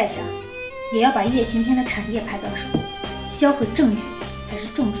什么代价，也要把叶晴天的产业拍到手，销毁证据才是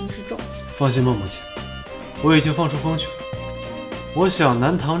重中之重。放心吧，母亲，我已经放出风去了。我想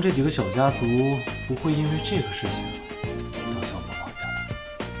南唐这几个小家族不会因为这个事情到小魔王家来。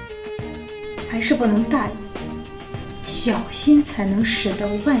还是不能大意，小心才能使得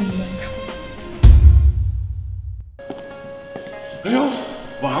万年船。哎呦，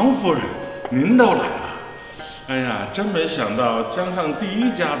王夫人，您都来了！哎呀，真没想到江上第一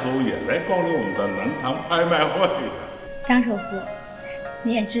家族也来光临我们的南唐拍卖会呀！张首富，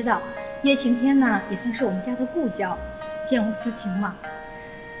你也知道，叶晴天呢也算是我们家的故交，见物思情嘛。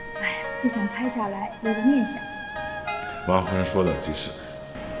哎呀，就想拍下来留个念想。王夫人说的极是。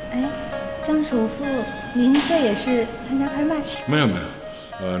哎，张首富，您这也是参加拍卖？没有，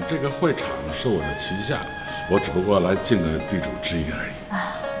这个会场是我的旗下，我只不过来尽个地主之谊而已。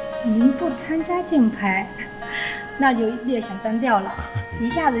啊，您不参加竞拍，那就略显单调了，一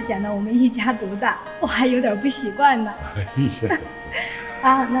下子显得我们一家独大，我还有点不习惯呢。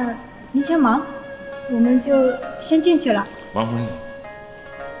啊，那您先忙，我们就先进去了。王夫人。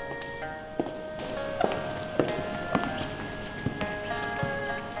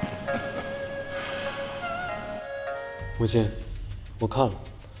母亲，我看了，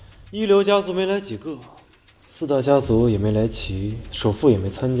一流家族没来几个，四大家族也没来齐，首富也没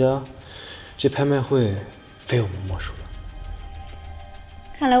参加，这拍卖会非我们莫属了。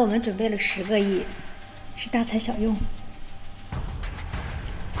看来我们准备了10个亿，是大材小用。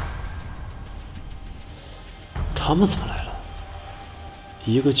他们怎么来了？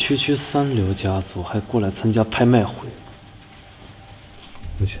一个区3流家族还过来参加拍卖会。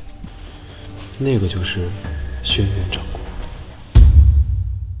母亲，那个就是轩辕长公。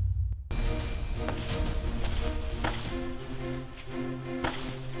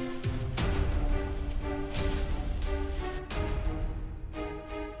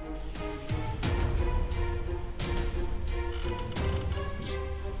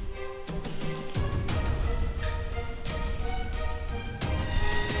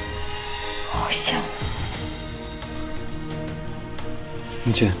好像。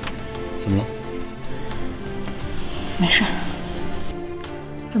母亲，怎么了？没事儿，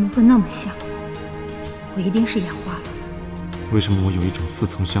怎么会那么像？我一定是眼花了。为什么我有一种似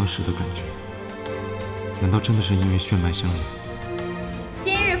曾相识的感觉？难道真的是因为血脉相连？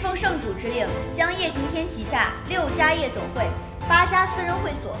今日奉圣主之令，将叶晴天旗下6家夜总会、8家私人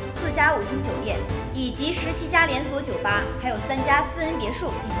会所、4家5星酒店，以及17家连锁酒吧，还有3家私人别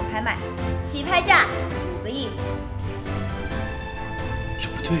墅进行拍卖，起拍价5个亿。这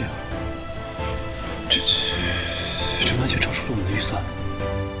不对呀，这完全超出了我们的预算。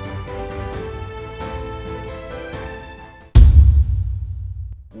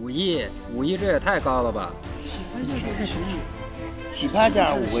5亿，这也太高了吧！起拍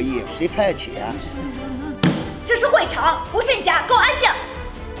价5个亿，谁拍得起啊？这是会场，不是你家，给我安静！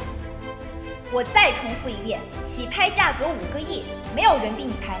我再重复一遍，起拍价格5个亿，没有人比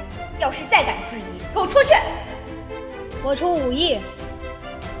你拍。要是再敢质疑，给我出去！我出5亿。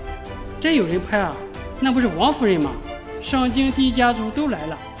真有人拍啊？那不是王夫人吗？上京第一家族都来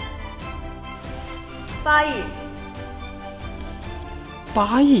了。8亿。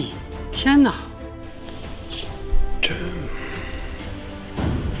8亿！天哪！这……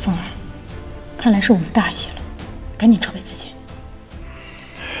凤儿，看来是我们大意了，赶紧筹备资金。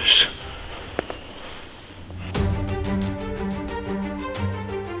是。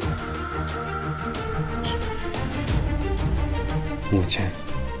母亲，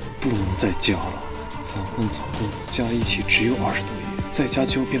不能再加了，咱们总共加一起只有20多亿，再加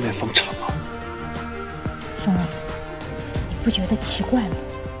就要变卖房产了。凤儿，你不觉得奇怪吗？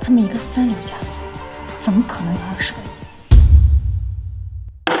他们一个3流家族，怎么可能有20个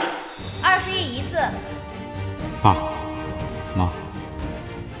亿？20亿一次。爸妈，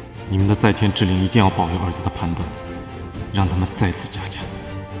你们的在天之灵一定要保佑儿子的判断，让他们再次加价。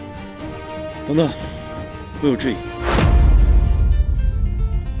等等，我有质疑。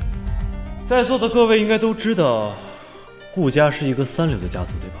在座的各位应该都知道，顾家是一个3流的家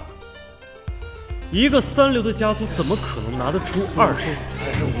族，对吧？一个3流的家族怎么可能拿得出20亿？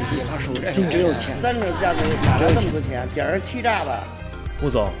只有钱，3流家族哪来那么多钱？点儿欺诈吧！穆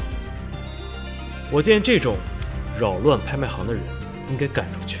总，我见这种扰乱拍卖行的人应该赶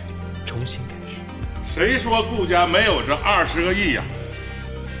出去，重新开始。谁说顾家没有这20个亿呀？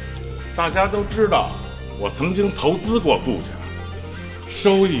大家都知道，我曾经投资过顾家，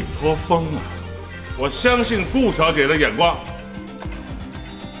收益颇丰啊！我相信顾小姐的眼光。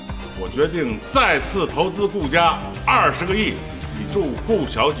我决定再次投资顾家20个亿，以助顾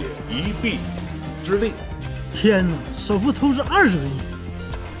小姐一臂之力。天哪，首富投资20个亿！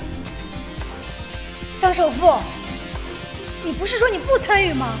张首富，你不是说你不参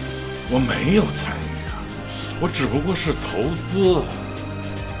与吗？我没有参与啊，我只不过是投资。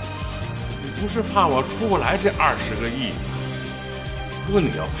你不是怕我出不来这20个亿吗？如果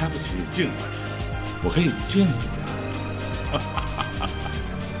你要拍不起，你尽管说，我可以借你的。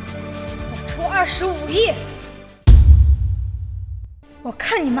我出25亿。我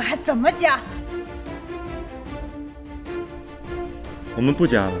看你们还怎么加！我们不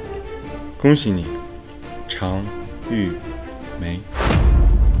加了，恭喜你，常玉梅。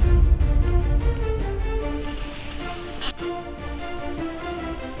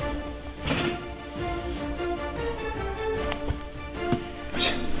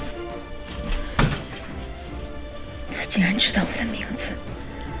他竟然知道我的名字，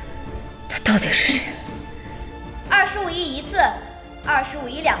他到底是谁？25亿一次，25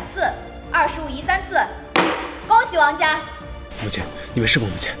亿2次，25亿3次，恭喜王家！母亲，你没事吧？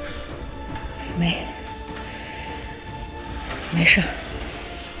母亲，没事。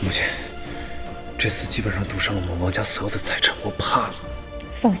母亲，这次基本上赌上了我们王家所有的财产，我怕了。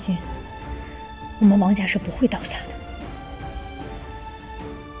放心，我们王家是不会倒下的。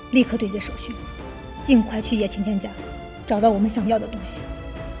立刻对接手续，尽快去叶晴天家，找到我们想要的东西。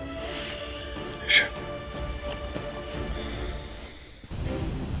是。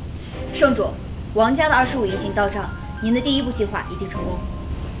圣主，王家的25亿已经到账，您的第一步计划已经成功。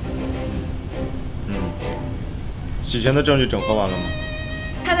洗钱的证据整合完了吗？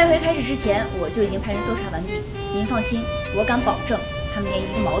拍卖会开始之前，我就已经派人搜查完毕。您放心，我敢保证，他们连一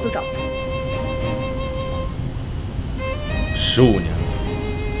个毛都找不到。15年了，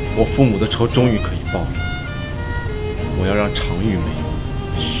我父母的仇终于可以报了。我要让常玉梅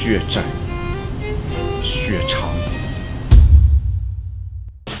血债血偿。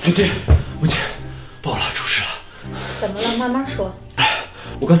母亲，母亲，不好了，出事了！怎么了？慢慢说。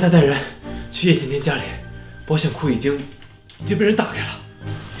我刚才带人去叶晴天家里，保险库已经被人打开了。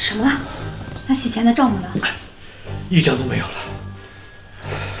什么？那洗钱的账目呢？一张都没有了，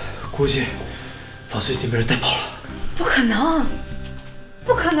估计早就已经被人带跑了。不可能，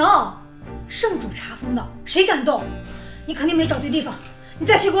不可能！圣主查封的，谁敢动？你肯定没找对地方，你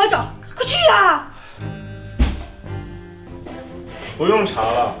再去给我找，快去啊！不用查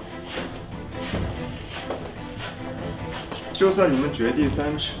了，就算你们掘地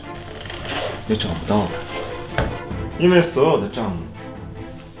3尺，也找不到了，因为所有的账目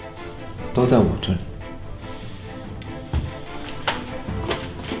都在我这里。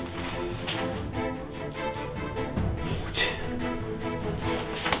母亲，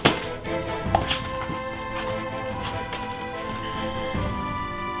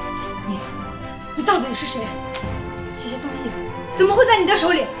你到底是谁？这些东西怎么会在你的手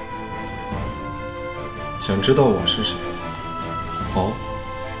里？想知道我是谁？好，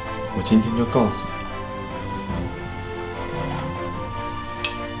我今天就告诉你。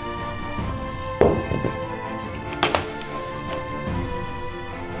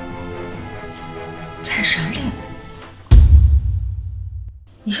战神令，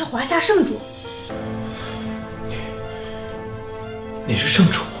你是华夏圣主？你是圣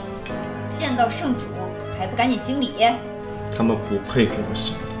主？见到圣主还不赶紧行礼？他们不配给我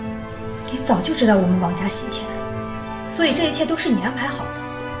行礼。你早就知道我们王家洗钱，所以这一切都是你安排好的。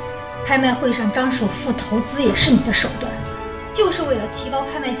拍卖会上张首付投资也是你的手段，就是为了提高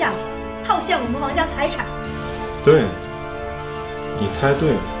拍卖价格，套现我们王家财产。对，你猜对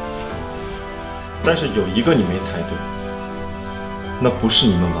了。但是有一个你没猜对，那不是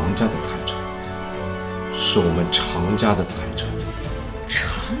你们王家的财产，是我们常家的财产。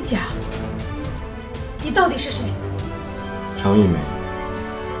常家？你到底是谁？常玉梅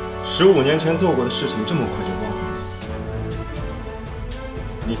，15年前做过的事情这么快就忘了？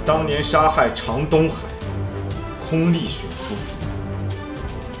你当年杀害常东海、空丽雪夫妇，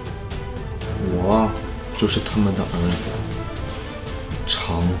我就是他们的儿子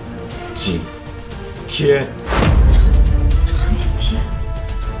常景天。常景天，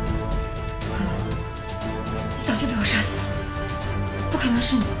不可能！你早就被我杀死了，不可能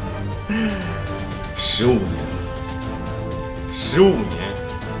是你。15年了，15年，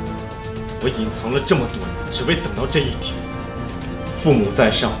我隐藏了这么多年，只为等到这一天。父母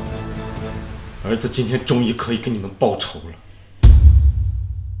在上，儿子今天终于可以给你们报仇了。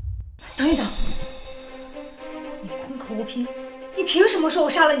等一等，你空口无凭，你凭什么说我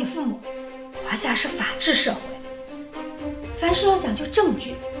杀了你父母？华夏是法治社会，凡事要讲究证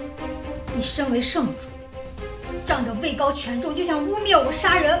据。你身为圣主，仗着位高权重就想污蔑我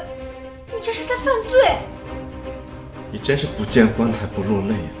杀人，你这是在犯罪！你真是不见棺材不落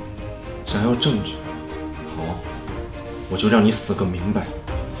泪啊！想要证据，好，我就让你死个明白。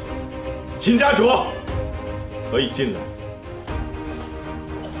秦家主，可以进来。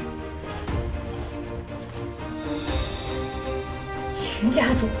秦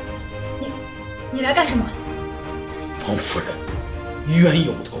家主，你来干什么？王夫人，冤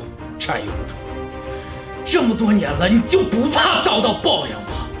有头，债有主。这么多年了，你就不怕遭到报应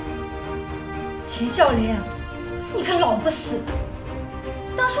吗？秦孝廉，你可老不死的！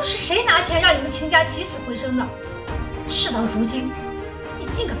当初是谁拿钱让你们秦家起死回生的？事到如今，你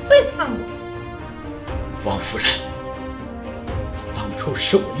竟敢背叛我！王夫人，当初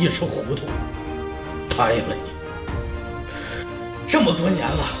是我一时糊涂，答应了你。这么多年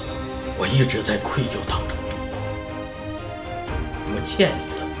了，我一直在愧疚当中度过。我欠你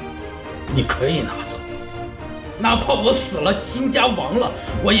的，你可以拿走，哪怕我死了，秦家亡了，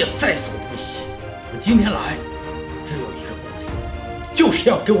我也在所不惜。我今天来，只有一个目的，就是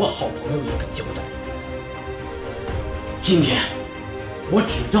要给我好朋友一个交代。今天，我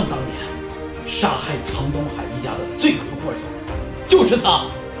指证当年杀害常东海一家的罪魁祸首，就是他，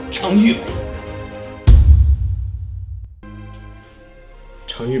程玉梅。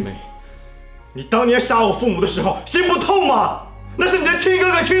程玉梅，你当年杀我父母的时候，心不痛吗？那是你的亲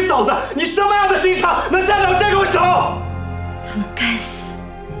哥哥亲嫂子，你什么样的心肠能下得了这种手？他们该死，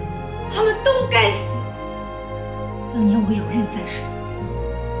他们都该死。当年我有孕在身，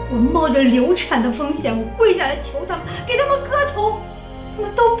我冒着流产的风险，我跪下来求他们，给他们磕头，他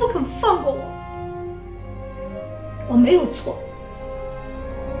们都不肯放过我。我没有错，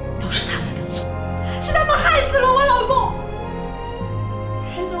都是他们的错，是他们害死了我老公，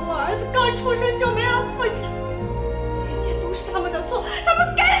害死我儿子刚出生就没了父亲，这些都是他们的错，他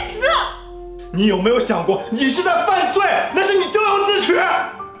们该死！你有没有想过，你是在犯罪？那是你咎由自取。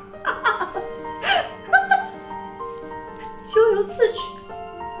咎由自取？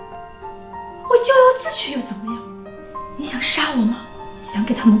我咎由自取又怎么样？你想杀我吗？想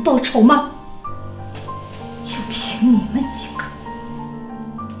给他们报仇吗？就凭你们几个，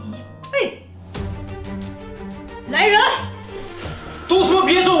呸！来人，都他妈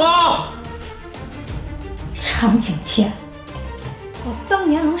别动啊！常景天，我当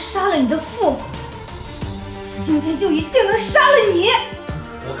年能杀了你的父母，今天就一定能杀了你！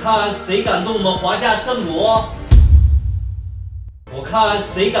我看谁敢动我们华夏圣主！我看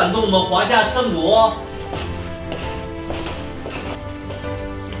谁敢动我们华夏圣主！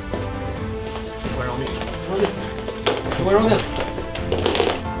总管饶命！总管饶命！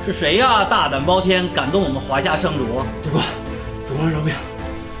是谁呀？大胆包天，敢动我们华夏圣主！总管饶命！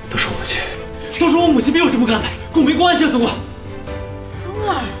都是我母亲，都是我母亲逼我这么干的，跟我没关系啊，总管。风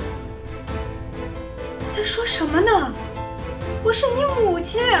儿，你在说什么呢？我是你母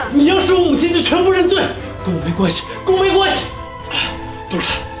亲。你要是我母亲，就全部认罪，跟我没关系，跟我没关系。都是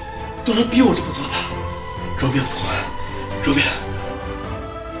他，都是逼我这么做的。饶命，总管，饶命！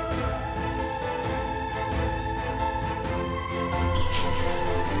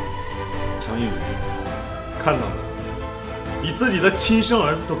常玉梅，看到没？你自己的亲生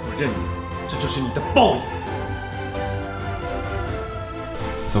儿子都不认你，这就是你的报应。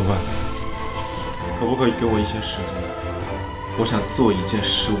总管，可不可以给我一些时间？我想做一件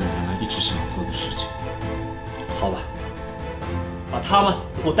15年来一直想做的事情。好吧，把他们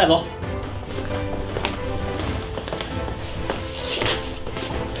给我带走。